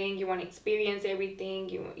everything. You want to experience everything.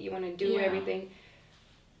 You want to do Yeah. everything.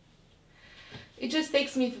 It just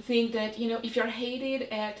takes me to think that, if you're hated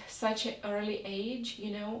at such an early age,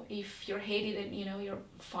 if you're hated at, you're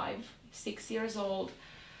 5, 6 years old,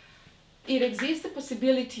 it exists the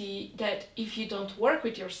possibility that if you don't work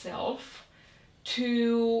with yourself,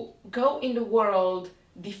 to go in the world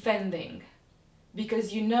defending,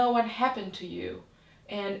 because you know what happened to you.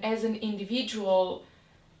 And as an individual,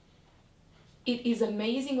 it is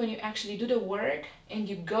amazing when you actually do the work and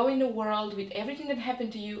you go in the world with everything that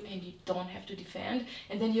happened to you and you don't have to defend,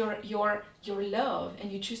 and then you're love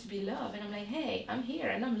and you choose to be love, and I'm like, hey, I'm here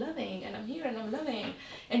and I'm loving, and I'm here and I'm loving,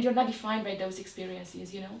 and you're not defined by those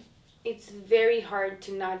experiences, you know? It's very hard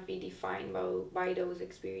to not be defined by those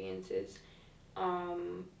experiences.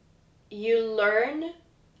 You learn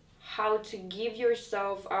how to give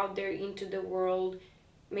yourself out there into the world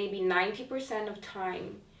maybe 90% of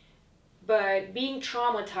time, but being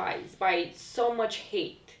traumatized by so much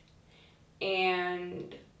hate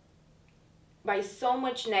and by so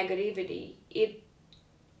much negativity,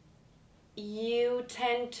 you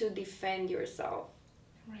tend to defend yourself.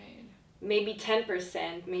 Right. Maybe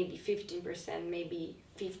 10%, maybe 15%, maybe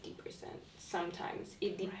 50%. Sometimes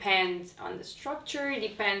it depends on the structure, it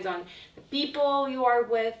depends on the people you are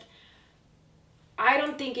with. I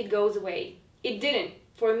don't think it goes away. It didn't.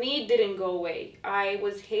 For me, it didn't go away. I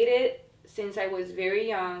was hated since I was very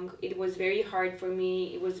young. It was very hard for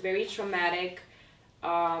me. It was very traumatic.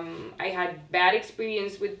 I had bad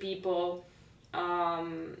experience with people.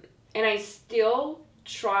 And I still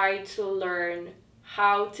try to learn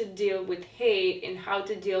how to deal with hate and how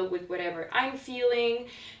to deal with whatever I'm feeling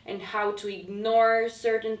and how to ignore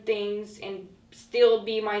certain things and still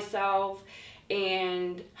be myself,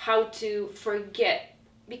 and how to forget.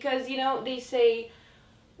 Because, you know, they say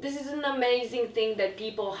this is an amazing thing that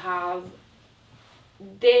people have.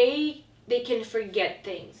 They can forget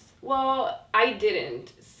things. Well, I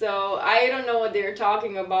didn't. So I don't know what they're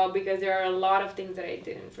talking about, because there are a lot of things that I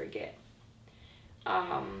didn't forget.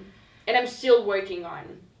 And I'm still working on.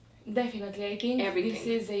 Definitely, I think everything. This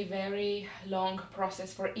is a very long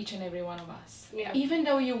process for each and every one of us. Yeah. Even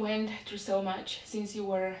though you went through so much since you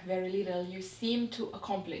were very little, you seem to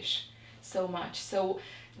accomplish so much. So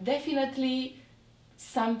definitely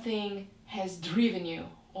something has driven you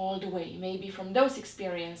all the way, maybe from those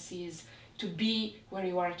experiences to be where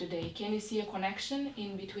you are today. Can you see a connection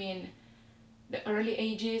in between the early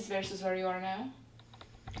ages versus where you are now?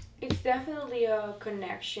 It's definitely a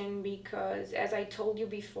connection, because as I told you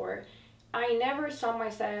before, I never saw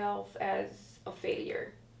myself as a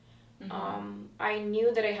failure. Mm-hmm. I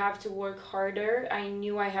knew that I have to work harder. I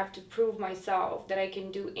knew I have to prove myself that I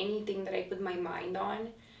can do anything that I put my mind on.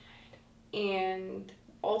 And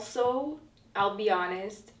also, I'll be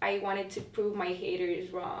honest, I wanted to prove my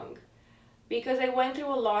haters wrong. Because I went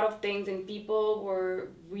through a lot of things and people were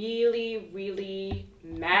really, really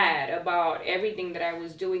mad about everything that I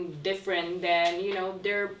was doing different than, you know,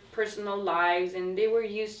 their personal lives, and they were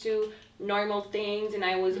used to normal things, and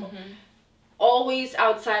I was always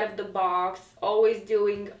outside of the box, always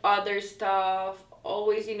doing other stuff,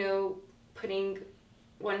 always, you know, putting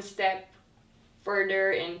one step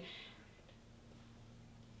further, and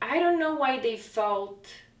I don't know why they felt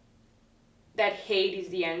that hate is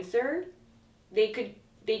the answer. They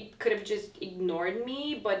could have just ignored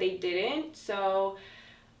me, but they didn't. So,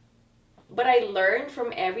 but I learned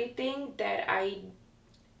from everything that I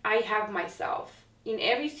have myself. In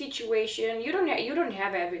every situation, you don't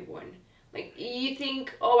have everyone. Like, you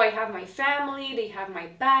think, oh, I have my family, they have my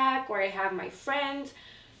back, or I have my friends.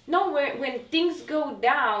 No, when things go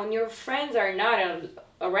down, your friends are not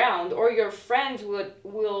around, or your friends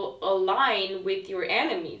will align with your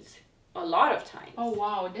enemies. A lot of times. Oh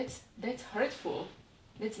wow, that's hurtful.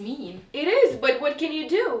 That's mean. It is, but what can you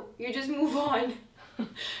do? You just move on.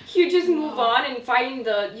 You just move on and find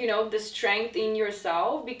the strength in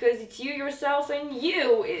yourself, because it's you, yourself, and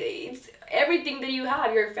you. It's everything that you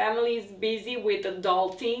have. Your family is busy with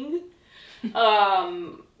adulting.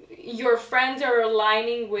 Your friends are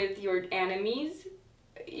aligning with your enemies.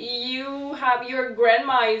 You have your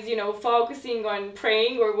grandma is, focusing on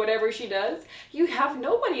praying or whatever she does. You have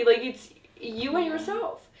nobody. Like, it's you and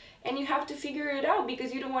yourself. And you have to figure it out,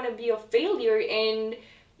 because you don't want to be a failure, and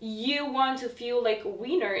you want to feel like a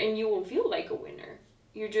winner, and you will feel like a winner.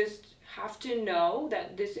 You just have to know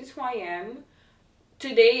that this is who I am.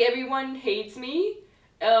 Today everyone hates me.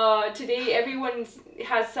 Today everyone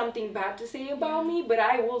has something bad to say about me, but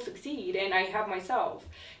I will succeed, and I have myself.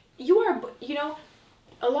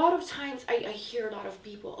 A lot of times I hear a lot of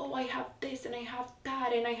people, oh, I have this and I have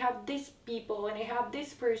that and I have this people and I have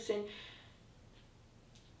this person.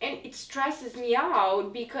 And it stresses me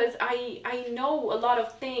out, because I know a lot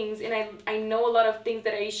of things, and I know a lot of things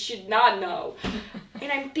that I should not know.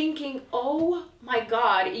 And I'm thinking, oh my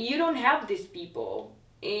God, you don't have these people.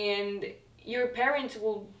 And your parents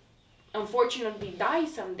will unfortunately die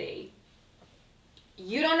someday,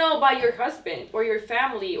 you don't know about your husband or your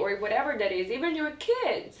family or whatever that is, even your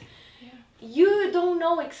kids. Yeah. You don't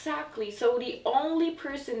know exactly. So the only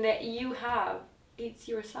person that you have, it's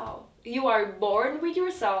yourself. You are born with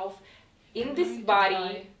yourself in this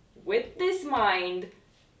body, with this mind,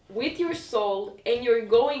 with your soul, and you're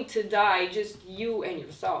going to die, just you and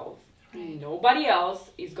yourself. Right. Nobody else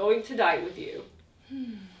is going to die with you.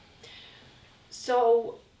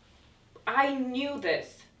 So I knew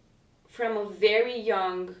this from a very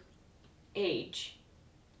young age,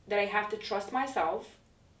 that I have to trust myself,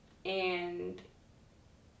 and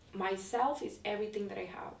myself is everything that I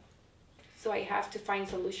have. So I have to find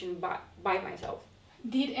solution by myself.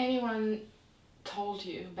 Did anyone told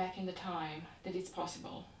you back in the time that it's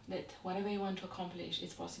possible, that whatever you want to accomplish,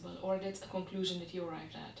 it's possible, or that's a conclusion that you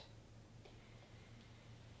arrived at?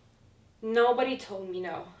 Nobody told me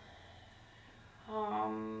no.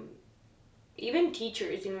 Even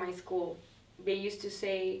teachers in my school, they used to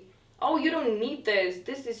say, oh, you don't need this.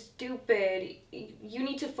 This is stupid. You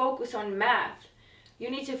need to focus on math.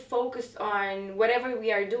 You need to focus on whatever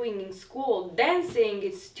we are doing in school. Dancing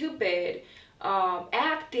is stupid.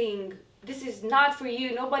 Acting, this is not for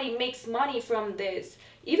you. Nobody makes money from this.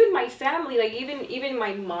 Even my family, like even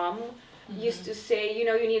my mom used to say, you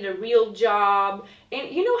know, you need a real job.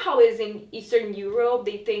 And you know how it is in Eastern Europe,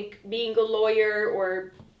 they think being a lawyer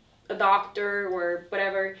or a doctor or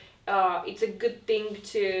whatever, it's a good thing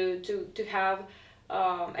to have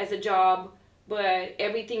as a job, but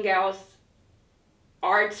everything else,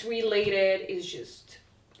 arts related, is just,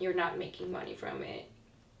 you're not making money from it.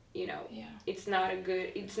 You know, it's not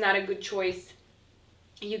a good choice.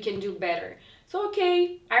 You can do better. So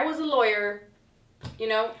okay, I was a lawyer, you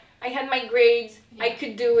know, I had my grades, I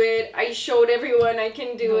could do it, I showed everyone I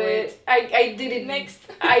can do it. I did it next.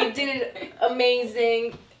 I did it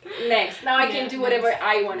amazing. Next, now I can do whatever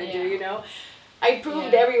I want to do, you know. I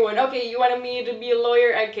proved everyone, okay, you wanted me to be a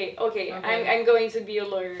lawyer? Okay. I'm going to be a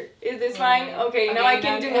lawyer. Is this fine? Okay, now I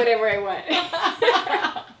can do whatever I want.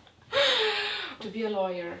 To be a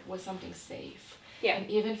lawyer was something safe. Yeah. And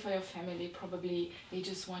even for your family, probably they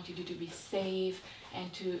just wanted you to be safe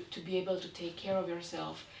and to be able to take care of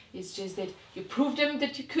yourself. It's just that you proved them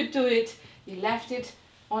that you could do it, you left it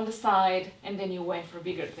on the side, and then you went for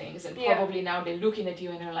bigger things. And probably now they're looking at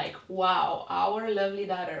you and they're like, wow, our lovely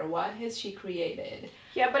daughter, what has she created?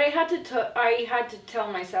 Yeah, but I had to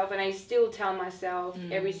tell myself, and I still tell myself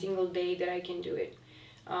every single day that I can do it.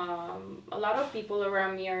 A lot of people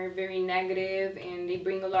around me are very negative, and they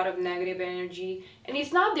bring a lot of negative energy, and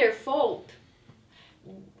it's not their fault.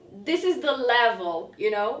 This is the level,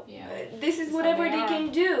 you know. This is whatever they can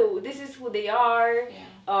do. This is who they are.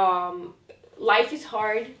 Life is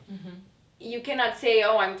hard. You cannot say,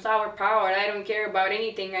 oh, I'm flower powered, I don't care about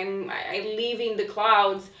anything, I live in the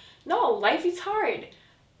clouds. No, life is hard.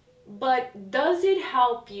 But does it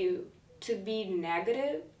help you to be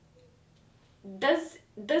negative? Does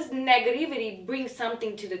negativity bring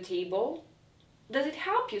something to the table? Does it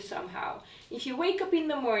help you somehow? If you wake up in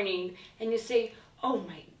the morning and you say, oh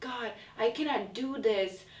my God, I cannot do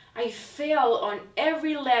this, I fail on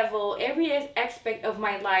every level, every aspect of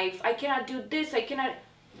my life, I cannot do this, I cannot...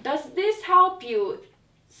 Does this help you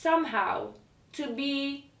somehow to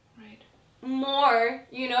be more,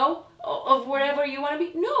 you know, of whatever you want to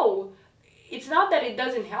be? No, it's not that it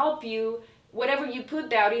doesn't help you. Whatever you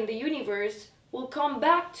put out in the universe will come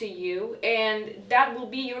back to you, and that will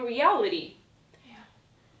be your reality.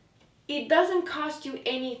 It doesn't cost you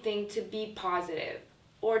anything to be positive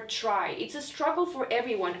or try. It's a struggle for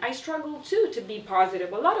everyone. I struggle too to be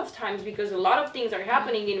positive a lot of times, because a lot of things are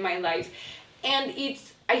happening in my life, and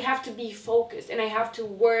I have to be focused and I have to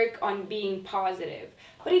work on being positive.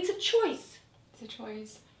 But it's a choice.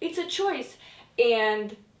 It's a choice.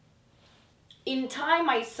 And in time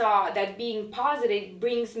I saw that being positive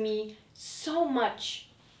brings me so much,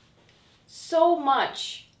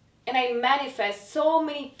 and I manifest so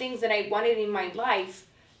many things that I wanted in my life.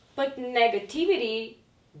 But negativity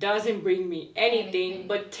doesn't bring me anything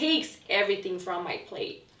but takes everything from my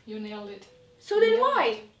plate. You nailed it. So then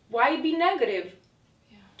why be negative?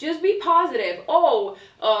 Just be positive. Oh,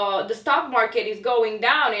 the stock market is going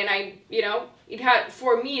down, and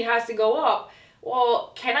for me it has to go up.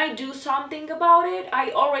 Well, can I do something about it?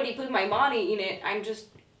 I already put my money in it. I'm just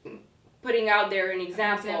putting out there an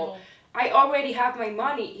example. I already have my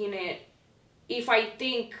money in it. If I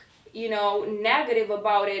think, negative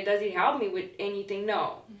about it, does it help me with anything?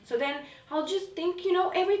 No. So then I'll just think,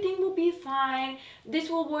 everything will be fine. This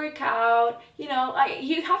will work out. You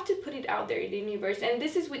have to put it out there in the universe. And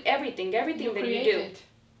this is with everything that you do.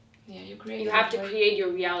 Yeah, you create. You have to create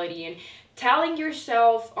your reality, and telling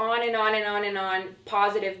yourself on and on and on and on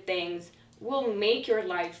positive things will make your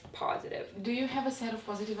life positive. Do you have a set of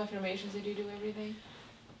positive affirmations that you do every day?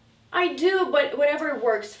 I do, but whatever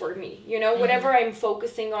works for me, you know, whatever I'm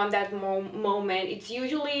focusing on that moment. It's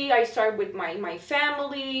usually I start with my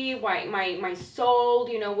family, my soul,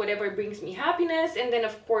 you know, whatever brings me happiness, and then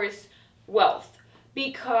of course wealth,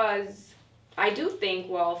 because I do think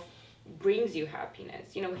wealth brings you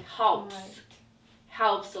happiness, you know,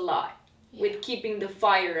 helps a lot with keeping the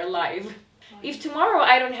fire alive. Right. If tomorrow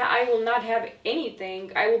I will not have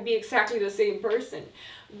anything, I will be exactly the same person,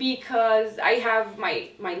 because I have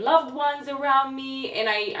my loved ones around me, and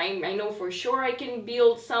I know for sure I can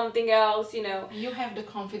build something else, you know. You have the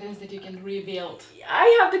confidence that you can rebuild.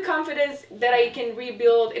 I have the confidence that I can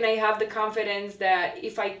rebuild, and I have the confidence that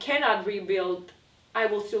if I cannot rebuild, I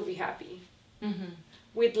will still be happy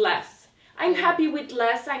with less. I'm happy with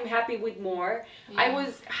less, I'm happy with more. I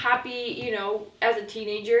was happy, you know, as a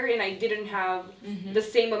teenager, and I didn't have the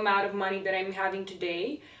same amount of money that I'm having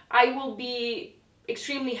today. I will be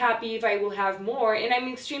extremely happy if I will have more, and I'm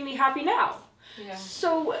extremely happy now. Yeah.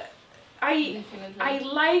 So I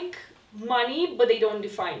like money, but they don't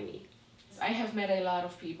define me. I have met a lot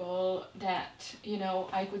of people that, you know,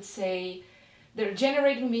 I could say they're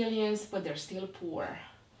generating millions, but they're still poor.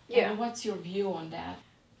 Yeah. And what's your view on that?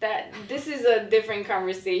 That this is a different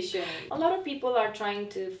conversation. A lot of people are trying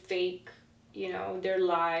to fake, you know, their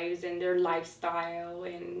lives and their lifestyle,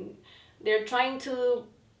 and they're trying to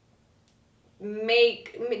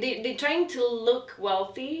they're trying to look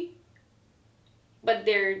wealthy, but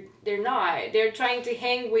they're not. They're trying to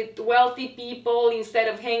hang with wealthy people instead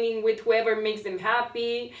of hanging with whoever makes them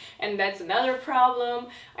happy, and that's another problem.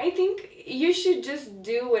 I think you should just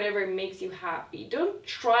do whatever makes you happy. Don't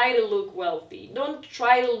try to look wealthy. Don't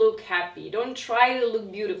try to look happy. Don't try to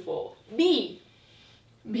look beautiful. Be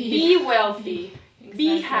wealthy. Exactly.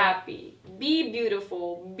 Be happy. Be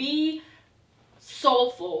beautiful. Be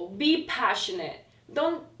soulful. Be passionate.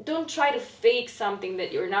 Don't try to fake something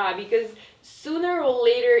that you're not, because sooner or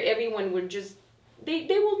later everyone would just they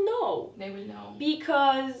will know. They will know.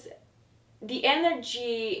 Because the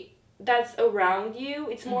energy that's around you,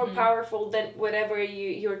 it's more powerful than whatever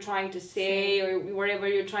you're trying to say, or whatever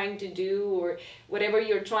you're trying to do, or whatever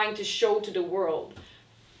you're trying to show to the world.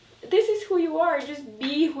 This is who you are. Just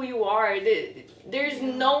be who you are. There's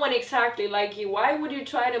no one exactly like you. Why would you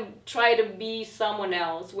try to be someone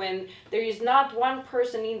else when there is not one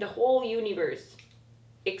person in the whole universe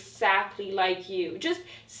exactly like you? Just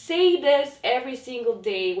say this every single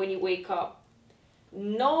day when you wake up.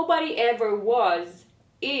 Nobody ever was,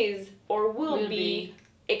 is, or will be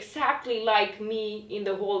exactly like me in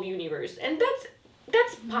the whole universe. And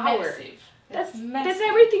that's power. Massive. That's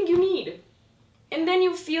everything you need. And then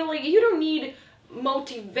you feel like you don't need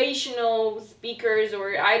motivational speakers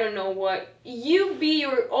or I don't know what. You be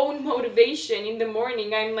your own motivation in the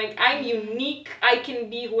morning. I'm unique. I can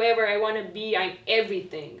be whoever I want to be. I'm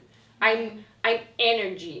everything. I'm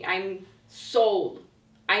energy. I'm soul.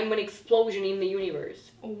 I'm an explosion in the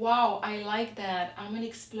universe. Wow, I like that. I'm an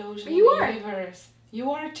explosion in the universe.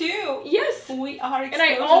 You are too. Yes. We are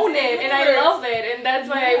explosions. And I own it, and I love it, and that's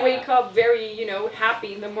why I wake up very,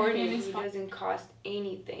 happy in the morning. It doesn't cost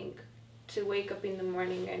anything to wake up in the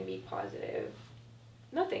morning and be positive.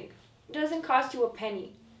 Nothing. It doesn't cost you a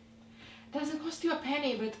penny. It doesn't cost you a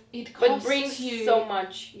penny, but it costs you... But brings so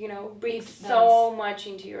much, brings so much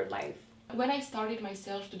into your life. When I started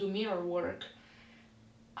myself to do mirror work,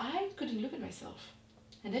 I couldn't look at myself.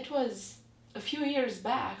 And that was a few years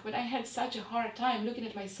back when I had such a hard time looking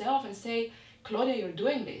at myself and say, Claudia, you're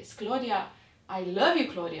doing this. Claudia, I love you,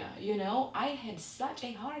 Claudia. I had such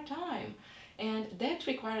a hard time. And that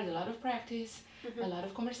required a lot of practice, a lot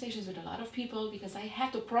of conversations with a lot of people, because I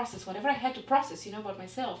had to process whatever I had to process, about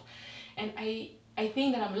myself. And I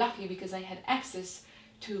think that I'm lucky because I had access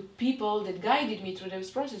to people that guided me through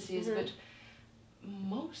those processes, but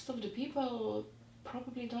most of the people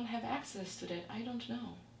probably don't have access to that. I don't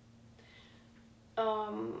know.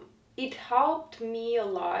 It helped me a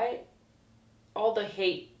lot, all the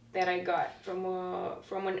hate that I got from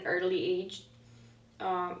an early age.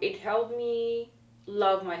 It helped me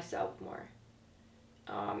love myself more.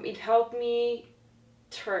 It helped me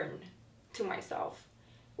turn to myself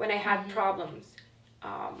when I had problems.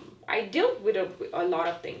 I dealt with a lot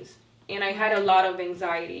of things, and I had a lot of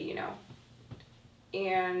anxiety,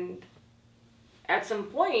 and at some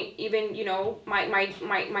point, even,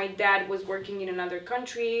 my dad was working in another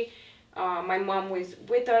country. My mom was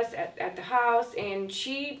with us at the house, and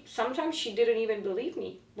sometimes she didn't even believe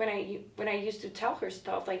me when I used to tell her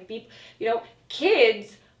stuff. Like, people,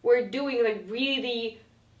 kids were doing like really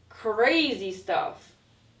crazy stuff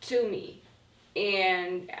to me.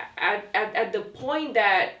 And at the point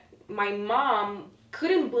that my mom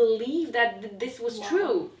couldn't believe that this was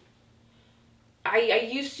true. I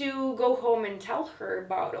used to go home and tell her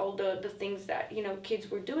about all the things that, you know, kids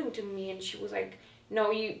were doing to me, and she was like,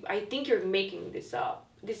 no, I think you're making this up.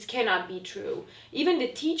 This cannot be true. Even the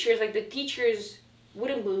teachers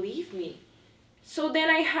wouldn't believe me. So then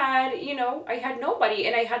I had nobody,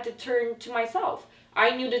 and I had to turn to myself.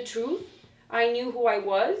 I knew the truth. I knew who I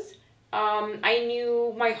was. I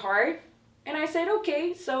knew my heart. And I said,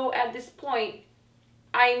 okay, so at this point,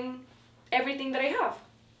 I'm everything that I have.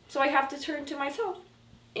 So I have to turn to myself.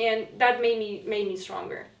 And that made me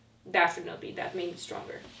stronger. Definitely, that made me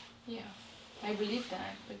stronger. Yeah, I believe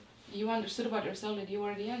that. But you understood about yourself that you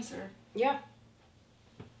were the answer. Yeah.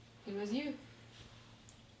 It was you.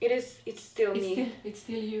 It's still me. It's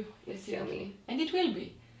still you. It's still me. And it will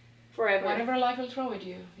be. Forever. Whatever life will throw at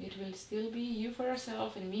you, it will still be you for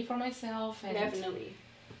yourself and me for myself. And definitely.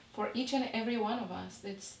 For each and every one of us,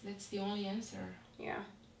 that's the only answer. Yeah.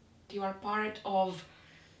 You are part of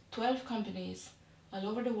 12 companies all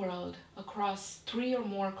over the world, across 3 or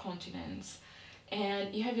more continents,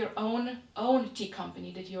 and you have your own tea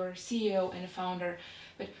company that you're CEO and founder.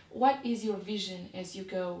 But what is your vision as you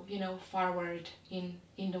go, forward in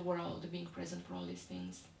the world, being present for all these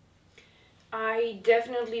things? I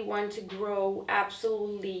definitely want to grow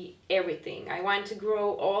absolutely everything. I want to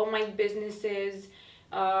grow all my businesses.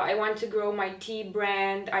 I want to grow my tea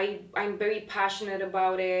brand. I'm very passionate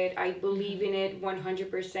about it. I believe in it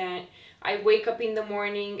 100%. I wake up in the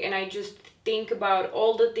morning and I just think about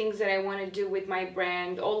all the things that I want to do with my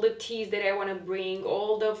brand, all the teas that I want to bring,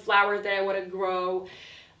 all the flowers that I want to grow.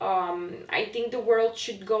 I think the world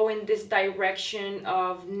should go in this direction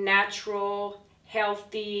of natural,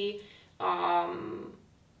 healthy,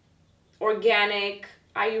 organic.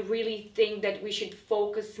 I really think that we should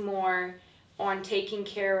focus more on taking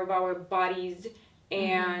care of our bodies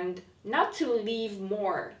and not to leave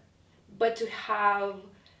more, but to have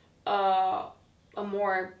a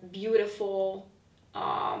more beautiful,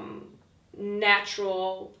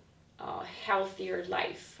 natural, healthier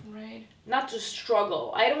life. Right. Not to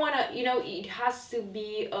struggle. I don't want to, it has to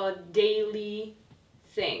be a daily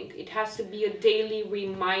thing. It has to be a daily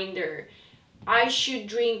reminder. I should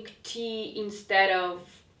drink tea instead of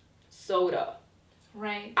soda.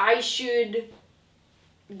 Right. I should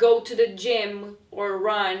go to the gym or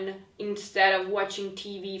run instead of watching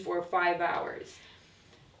TV for 5 hours.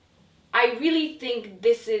 I really think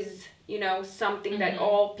this is, something that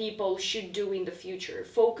all people should do in the future.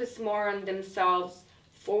 Focus more on themselves,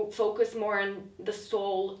 focus more on the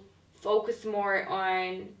soul, focus more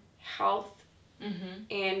on health,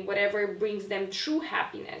 and whatever brings them true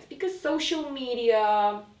happiness. Because social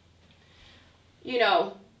media,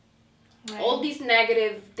 all these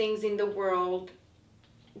negative things in the world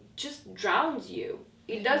just drowns you.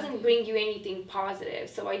 It doesn't bring you anything positive.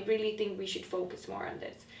 So I really think we should focus more on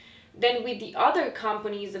this. Then with the other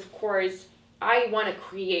companies, of course, I want to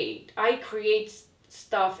create. I create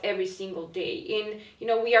stuff every single day.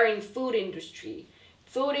 We are in food industry.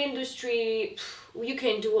 Food industry, you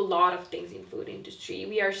can do a lot of things in food industry.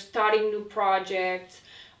 We are starting new projects.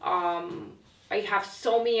 I have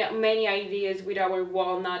so many ideas with our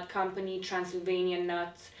walnut company, Transylvania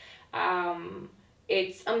Nuts.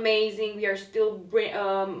 It's amazing. We are still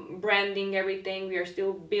branding everything. We are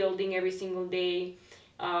still building every single day.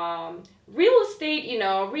 Real estate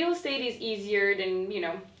is easier than,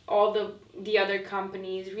 all the other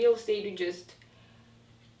companies. Real estate it's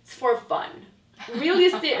for fun. Real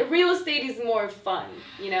estate is more fun,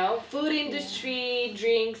 Food industry,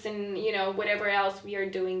 drinks, and whatever else we are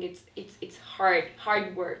doing, it's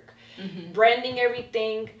hard work. Branding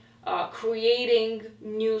everything, creating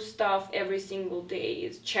new stuff every single day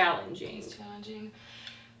is challenging. It's challenging.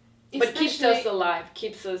 But keeps us alive,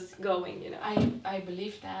 keeps us going, I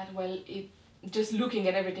believe that. Well, just looking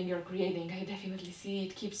at everything you're creating, I definitely see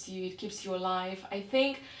it keeps you alive. I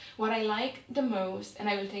think what I like the most, and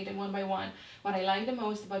I will take them one by one, what I like the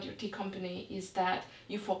most about your tea company is that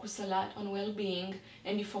you focus a lot on well-being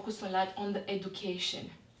and you focus a lot on the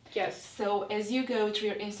education. Yes. So as you go through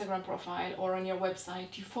your Instagram profile or on your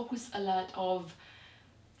website, you focus a lot of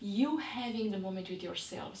you having the moment with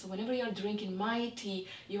yourself. So whenever you're drinking my tea,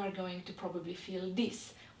 you are going to probably feel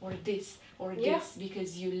this or this or this,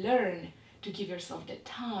 because you learn to give yourself the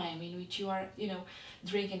time in which you are,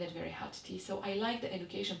 drinking that very hot tea. So I like the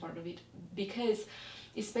education part of it, because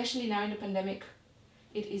especially now in the pandemic,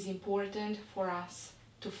 it is important for us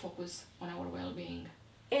to focus on our well-being.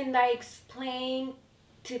 And I explain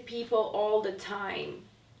to people all the time,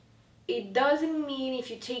 it doesn't mean if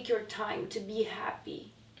you take your time to be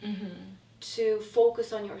happy, Mm-hmm. to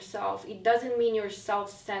focus on yourself, it doesn't mean you're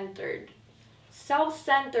self-centered.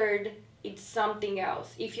 Self-centered, it's something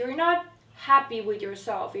else. If you're not happy with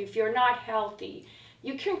yourself, if you're not healthy,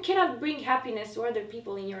 you cannot bring happiness to other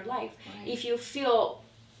people in your life. Right. If you feel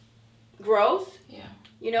growth, Yeah.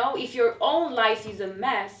 you know, if your own life is a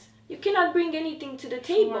mess, you cannot bring anything to the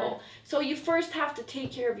table. Sure. So you first have to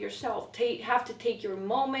take care of yourself. Have to take your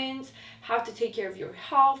moments, have to take care of your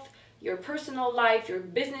health, your personal life, your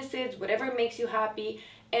businesses, whatever makes you happy,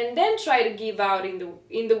 and then try to give out in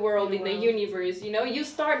the world, in the universe. You know, you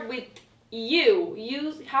start with you. You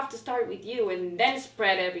have to start with you, and then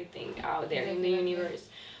spread everything out there in the universe.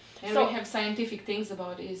 And So- we have scientific things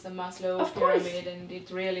about it, is the Maslow Of course. pyramid, and it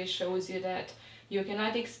really shows you that you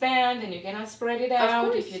cannot expand and you cannot spread it Of out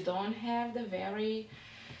course. if you don't have the very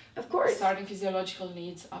Of course. starting physiological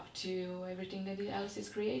needs up to everything that else is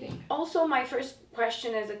creating. Also, my first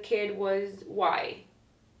question as a kid was why?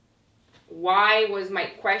 Why was my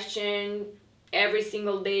question every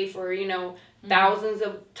single day for, you know, thousands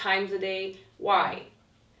of times a day? Why?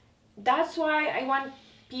 That's why I want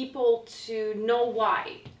people to know why.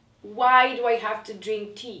 Why do I have to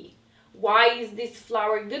drink tea? Why is this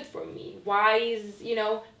flower good for me? Why is, you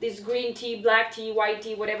know, this green tea, black tea, white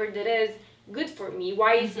tea, whatever that is, good for me?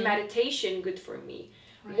 Why is meditation good for me?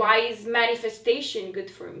 Right. Why is manifestation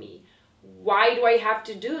good for me? Why do I have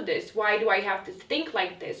to do this? Why do I have to think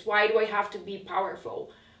like this? Why do I have to be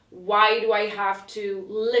powerful? Why do I have to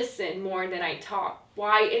listen more than I talk?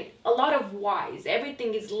 Why? And a lot of whys.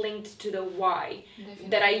 Everything is linked to the why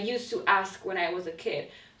that I used to ask when I was a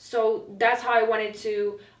kid. So that's how I wanted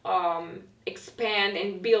to expand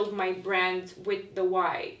and build my brand with the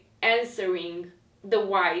why, answering the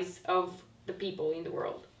whys of the people in the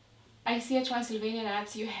world. I see at Transylvanian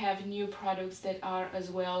Ads you have new products that are as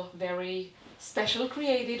well very special,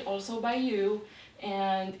 created also by you.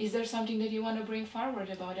 And is there something that you want to bring forward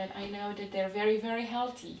about it? I know that they're very, very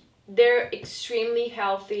healthy. They're extremely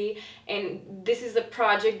healthy, and this is a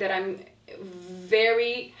project that I'm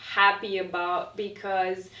very happy about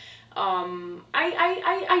because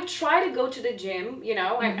I try to go to the gym, you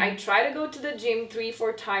know, I try to go to the gym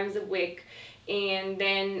 3-4 times a week, and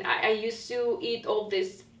then I used to eat all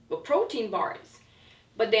these protein bars.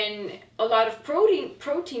 But then a lot of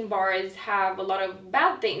protein bars have a lot of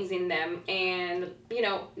bad things in them, and you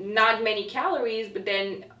know, not many calories, but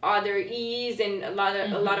then other E's and a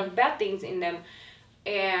lot of bad things in them.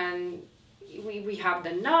 And we have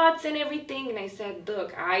the nuts and everything, and I said,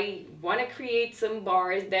 look, I want to create some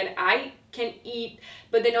bars that I can eat,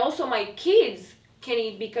 but then also my kids can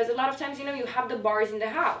eat, because a lot of times, you know, you have the bars in the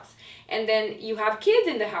house, and then you have kids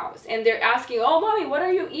in the house, and they're asking, oh, mommy, what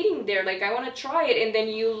are you eating there? Like, I want to try it. And then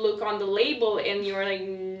you look on the label, and you're like,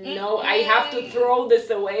 no, I have to throw this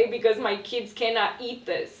away because my kids cannot eat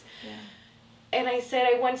this. Yeah. And I said,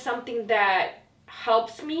 I want something that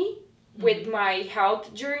helps me with my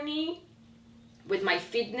health journey, with my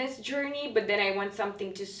fitness journey, but then I want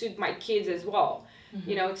something to suit my kids as well,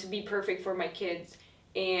 you know, to be perfect for my kids.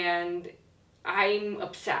 And I'm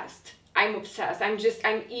obsessed. I'm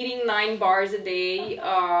eating 9 bars a day,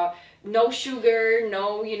 no sugar,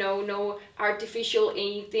 no, you know, no artificial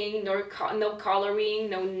anything, no coloring,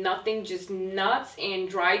 no nothing, just nuts and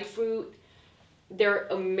dried fruit. They're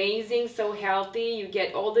amazing, so healthy. You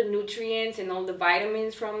get all the nutrients and all the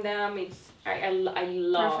vitamins from them. I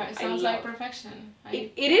love. Perfect. Sounds like perfection.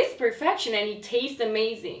 It is perfection, and it tastes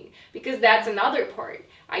amazing, because that's another part.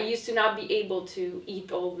 I used to not be able to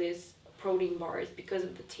eat all these protein bars because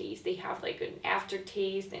of the taste. They have like an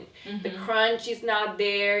aftertaste, and the crunch is not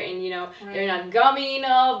there, and you know, they're not gummy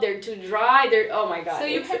enough, they're too dry, oh my god. So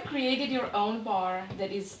you have created your own bar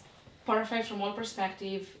that is perfect from all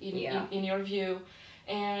perspective in your view.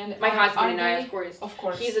 And my husband and I, of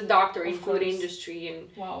course, he's a doctor in food industry, and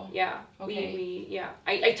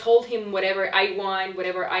I told him whatever I want,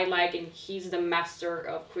 whatever I like, and he's the master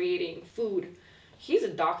of creating food. He's a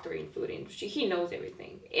doctor in food industry. He knows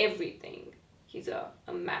everything. He's a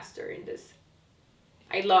master in this.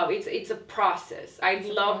 I love it's a process. I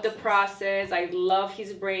love the process. I love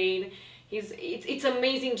his brain. It's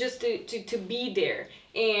amazing just to be there,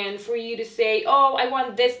 and for you to say, oh, I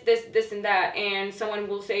want this, and that, and someone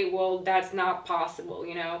will say, well, that's not possible,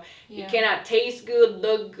 you know. You cannot taste good,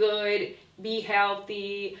 look good, be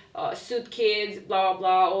healthy, suit kids, blah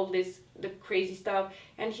blah, all the crazy stuff.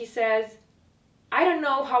 And he says, I don't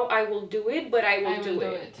know how I will do it, but I will do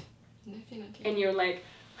it. Definitely. And you're like,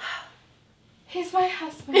 he's my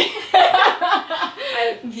husband.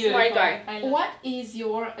 Smart guy. What is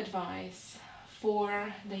your advice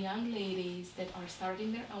for the young ladies that are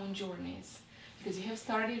starting their own journeys, because you have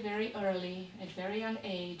started very early, at very young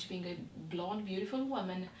age, being a blonde, beautiful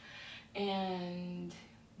woman, and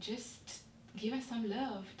just give us some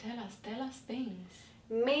love. Tell us things.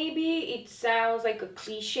 Maybe it sounds like a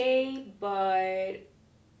cliche, but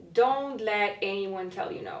don't let anyone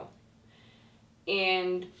tell you no.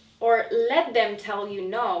 Or let them tell you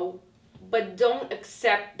no, but don't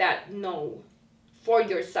accept that no for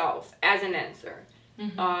yourself as an answer.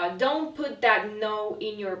 Don't put that no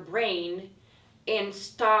in your brain and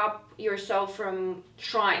stop yourself from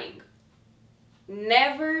trying.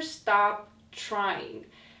 Never stop trying.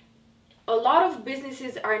 A lot of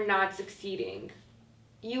businesses are not succeeding.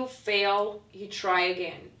 You fail, you try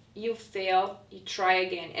again. You fail, you try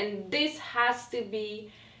again. And this has to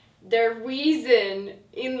be the reason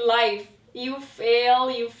in life. You fail,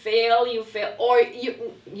 or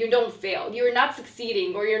you don't fail. You're not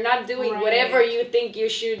succeeding, or you're not doing whatever you think you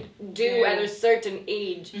should do at a certain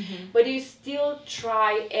age. But you still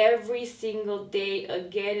try every single day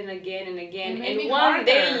again and again and again. And one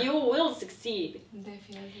day you will succeed.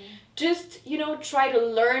 Definitely. Just, try to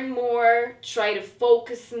learn more, try to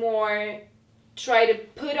focus more, try to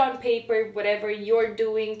put on paper whatever you're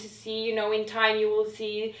doing to see, in time you will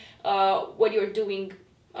see what you're doing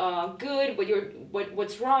good,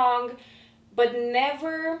 what's wrong, but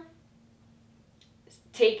never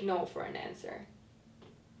take no for an answer.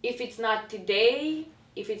 If it's not today,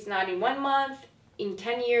 if it's not in 1 month, in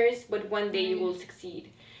 10 years, but one day you will succeed.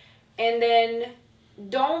 And then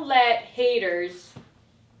don't let haters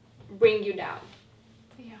bring you down.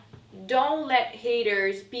 Don't let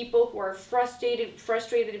haters, people who are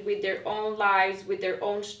frustrated with their own lives, with their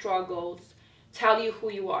own struggles, tell you who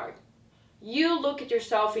you are. You look at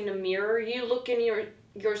yourself in the mirror, you look in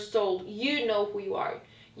your soul, you know who you are.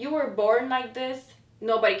 You were born like this,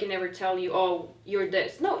 nobody can ever tell you, oh, you're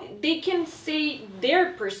this. No, they can say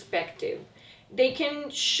their perspective. They can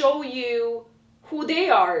show you who they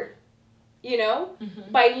are,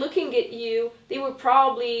 By looking at you, they would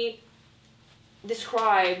probably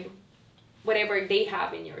describe whatever they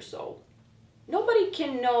have in your soul. Nobody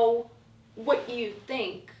can know what you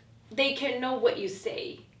think. They can know what you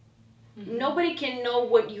say. Nobody can know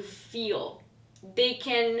what you feel. They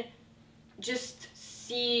can just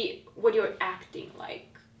see what you're acting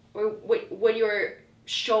like, or what you're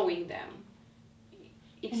showing them.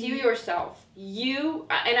 It's you yourself. You,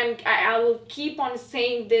 and I will keep on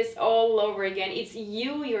saying this all over again. It's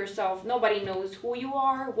you yourself. Nobody knows who you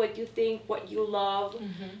are, what you think, what you love.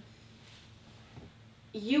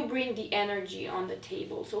 You bring the energy on the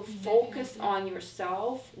table. So focus on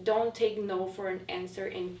yourself. Don't take no for an answer,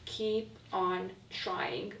 and keep on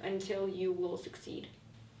trying until you will succeed.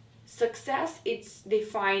 Success, it's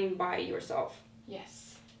defined by yourself.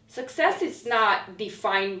 Yes. Success is not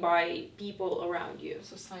defined by people around you.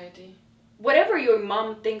 Society. Whatever your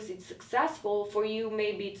mom thinks is successful, for you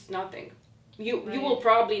maybe it's nothing. You will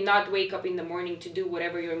probably not wake up in the morning to do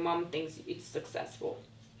whatever your mom thinks it's successful.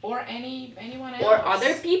 Or anyone else. Or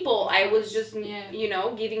other people. I was just,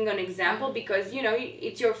 giving an example because,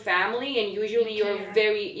 it's your family, and usually you're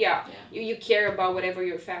very, you care about whatever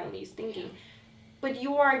your family is thinking. Yeah. But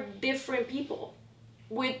you are different people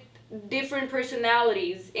with different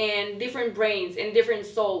personalities and different brains and different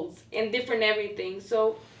souls and different everything.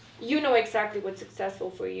 So you know exactly what's successful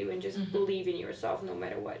for you, and just believe in yourself no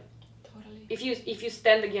matter what. Totally. If you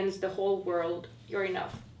stand against the whole world, you're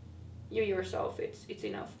enough. You yourself, it's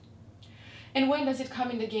enough. And when does it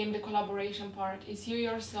come in the game, the collaboration part? It's you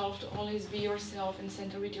yourself, to always be yourself and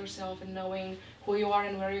center with yourself, and knowing who you are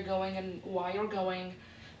and where you're going and why you're going.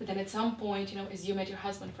 But then at some point, as you met your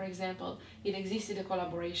husband, for example, it existed a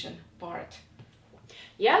collaboration part.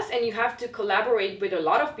 Yes, and you have to collaborate with a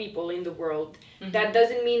lot of people in the world. That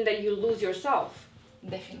doesn't mean that you lose yourself.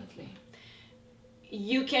 Definitely.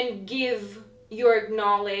 You can give your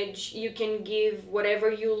knowledge, you can give whatever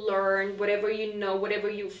you learn, whatever you know, whatever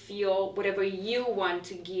you feel, whatever you want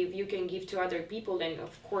to give, you can give to other people, and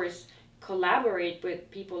of course collaborate with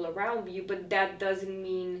people around you, but that doesn't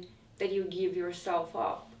mean that you give yourself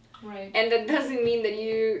up. Right. And that doesn't mean that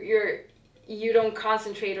you don't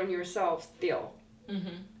concentrate on yourself still.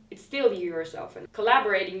 It's still you yourself and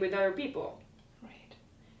collaborating with other people. Right.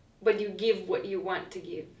 But you give what you want to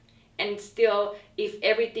give. And still, if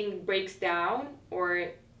everything breaks down, or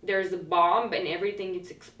there's a bomb and everything is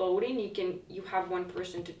exploding, you have one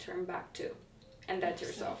person to turn back to, and that's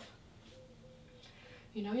yourself.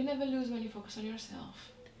 You never lose when you focus on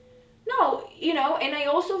yourself. No, and I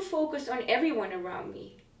also focus on everyone around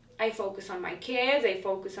me. I focus on my kids, I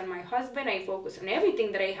focus on my husband, I focus on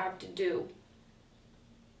everything that I have to do.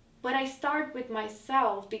 But I start with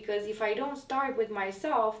myself, because if I don't start with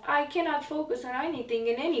myself, I cannot focus on anything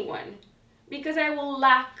and anyone, because I will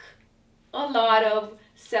lack a lot of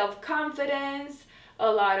self-confidence,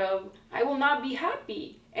 I will not be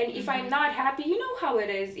happy. And if I'm not happy, you know how it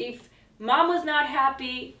is. If mama's not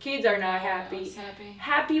happy, kids are not happy.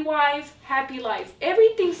 Happy wife, happy life.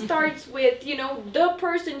 Everything starts with, the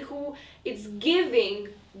person who is giving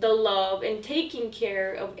the love and taking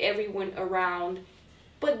care of everyone around.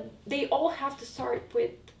 But they all have to start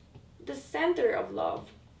with the center of love.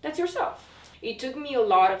 That's yourself. It took me a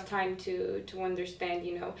lot of time to understand,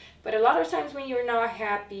 But a lot of times when you're not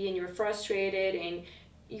happy and you're frustrated and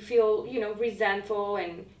you feel, resentful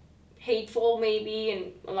and hateful maybe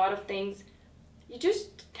and a lot of things, you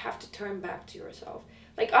just have to turn back to yourself.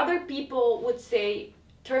 Like other people would say,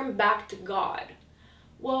 turn back to God.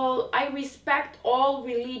 Well, I respect all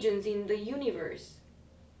religions in the universe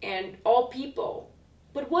and all people.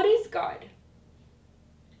 But what is God?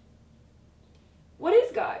 What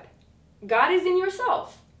is God? God is in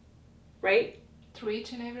yourself, right? Through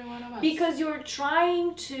each and every one of us. Because you're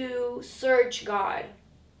trying to search God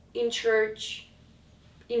in church,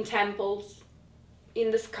 in temples,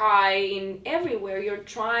 in the sky, in everywhere. You're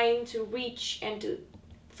trying to reach and to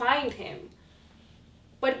find Him.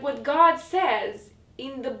 But what God says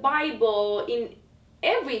in the Bible, in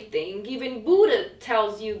everything, even Buddha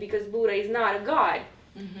tells you, because Buddha is not a God,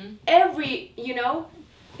 every,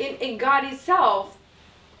 in God itself,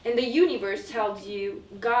 and the universe tells you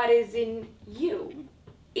God is in you,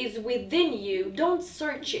 is within you. Don't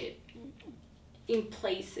search it in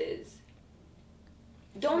places.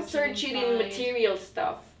 Don't search it in material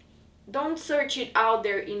stuff. Don't search it out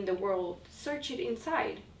there in the world. Search it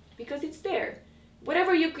inside, because it's there.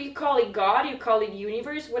 Whatever you call it, God, you call it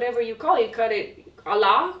universe, whatever you call it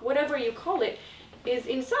Allah, whatever you call it, is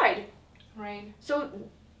inside. Right. So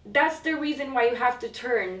that's the reason why you have to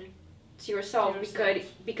turn to yourself,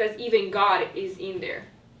 because even God is in there.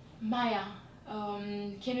 Maya,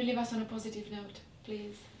 can you leave us on a positive note,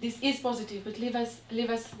 please? This is positive, but leave us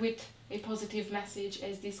with a positive message,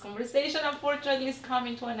 as this conversation unfortunately is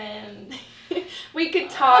coming to an end. We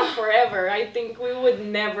could talk forever. I think we would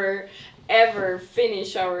never ever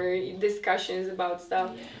finish our discussions about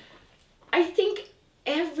stuff. Yeah. I think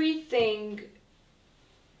everything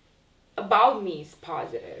about me is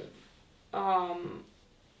positive.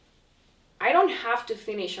 I don't have to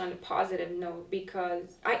finish on a positive note, because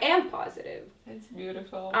I am positive. That's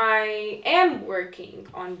beautiful. I am working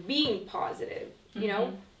on being positive,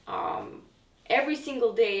 every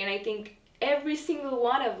single day. And I think every single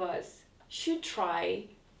one of us should try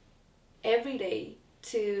every day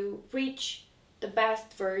to reach the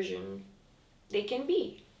best version they can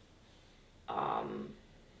be.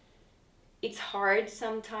 It's hard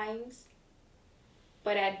sometimes,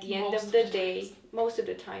 but at the end of the day, most of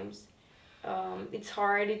the times, it's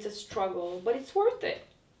hard, it's a struggle, but it's worth it.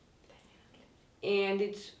 And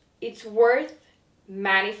it's worth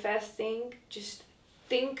manifesting. Just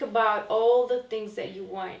think about all the things that you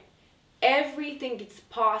want. Everything is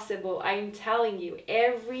possible. I'm telling you,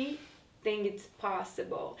 everything is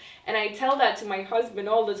possible. And I tell that to my husband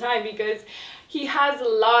all the time, because he has a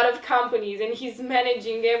lot of companies and he's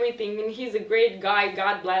managing everything, and he's a great guy,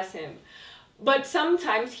 God bless him. But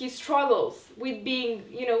sometimes he struggles with being,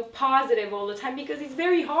 positive all the time, because it's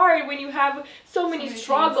very hard when you have so many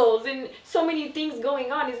struggles and so many things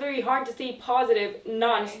going on. It's very hard to stay positive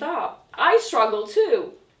non-stop. I struggle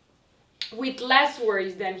too, with less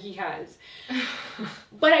worries than he has.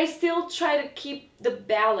 But I still try to keep the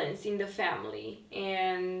balance in the family.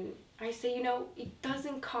 And I say, it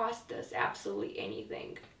doesn't cost us absolutely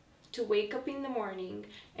anything to wake up in the morning,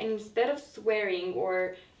 and instead of swearing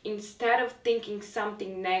or instead of thinking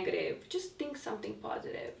something negative, just think something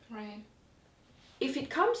positive. Right. If it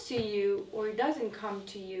comes to you or it doesn't come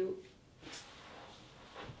to you,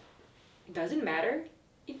 it doesn't matter.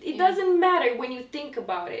 It doesn't matter when you think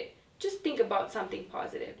about it. Just think about something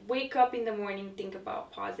positive. Wake up in the morning, think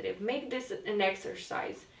about positive. Make this an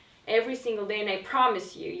exercise every single day, and I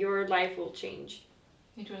promise you, your life will change.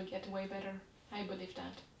 It will get way better. I believe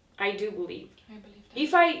that. I do believe. I believe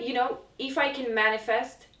that. If I can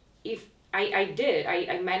manifest,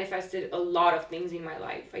 I manifested a lot of things in my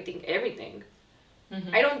life. I think everything.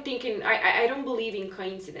 Mm-hmm. I don't believe in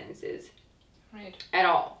coincidences. Right. At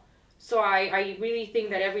all. So I really think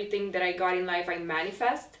that everything that I got in life, I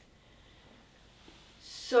manifest.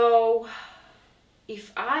 So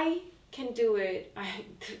if I can do it,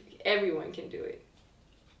 everyone can do it.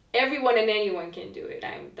 Everyone and anyone can do it.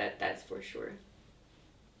 That's for sure.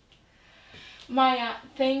 Maya,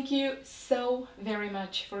 thank you so very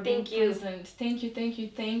much for being present. Thank you. Thank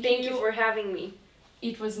you for having me.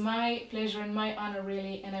 It was my pleasure and my honor,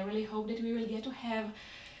 really, and I really hope that we will get to have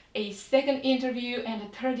a second interview and a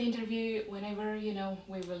third interview whenever,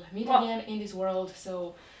 we will meet again in this world.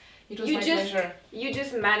 So it was my pleasure. You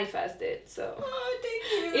just manifest it, so. Oh,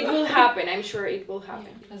 thank you. It will happen. I'm sure it will happen.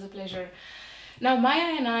 Yeah, it was a pleasure. Now,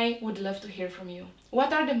 Maya and I would love to hear from you.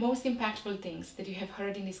 What are the most impactful things that you have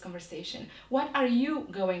heard in this conversation? What are you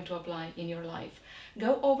going to apply in your life?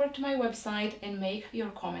 Go over to my website and make your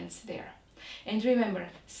comments there. And remember,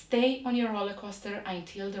 stay on your roller coaster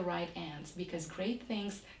until the ride ends, because great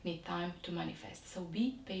things need time to manifest. So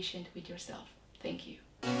be patient with yourself. Thank you.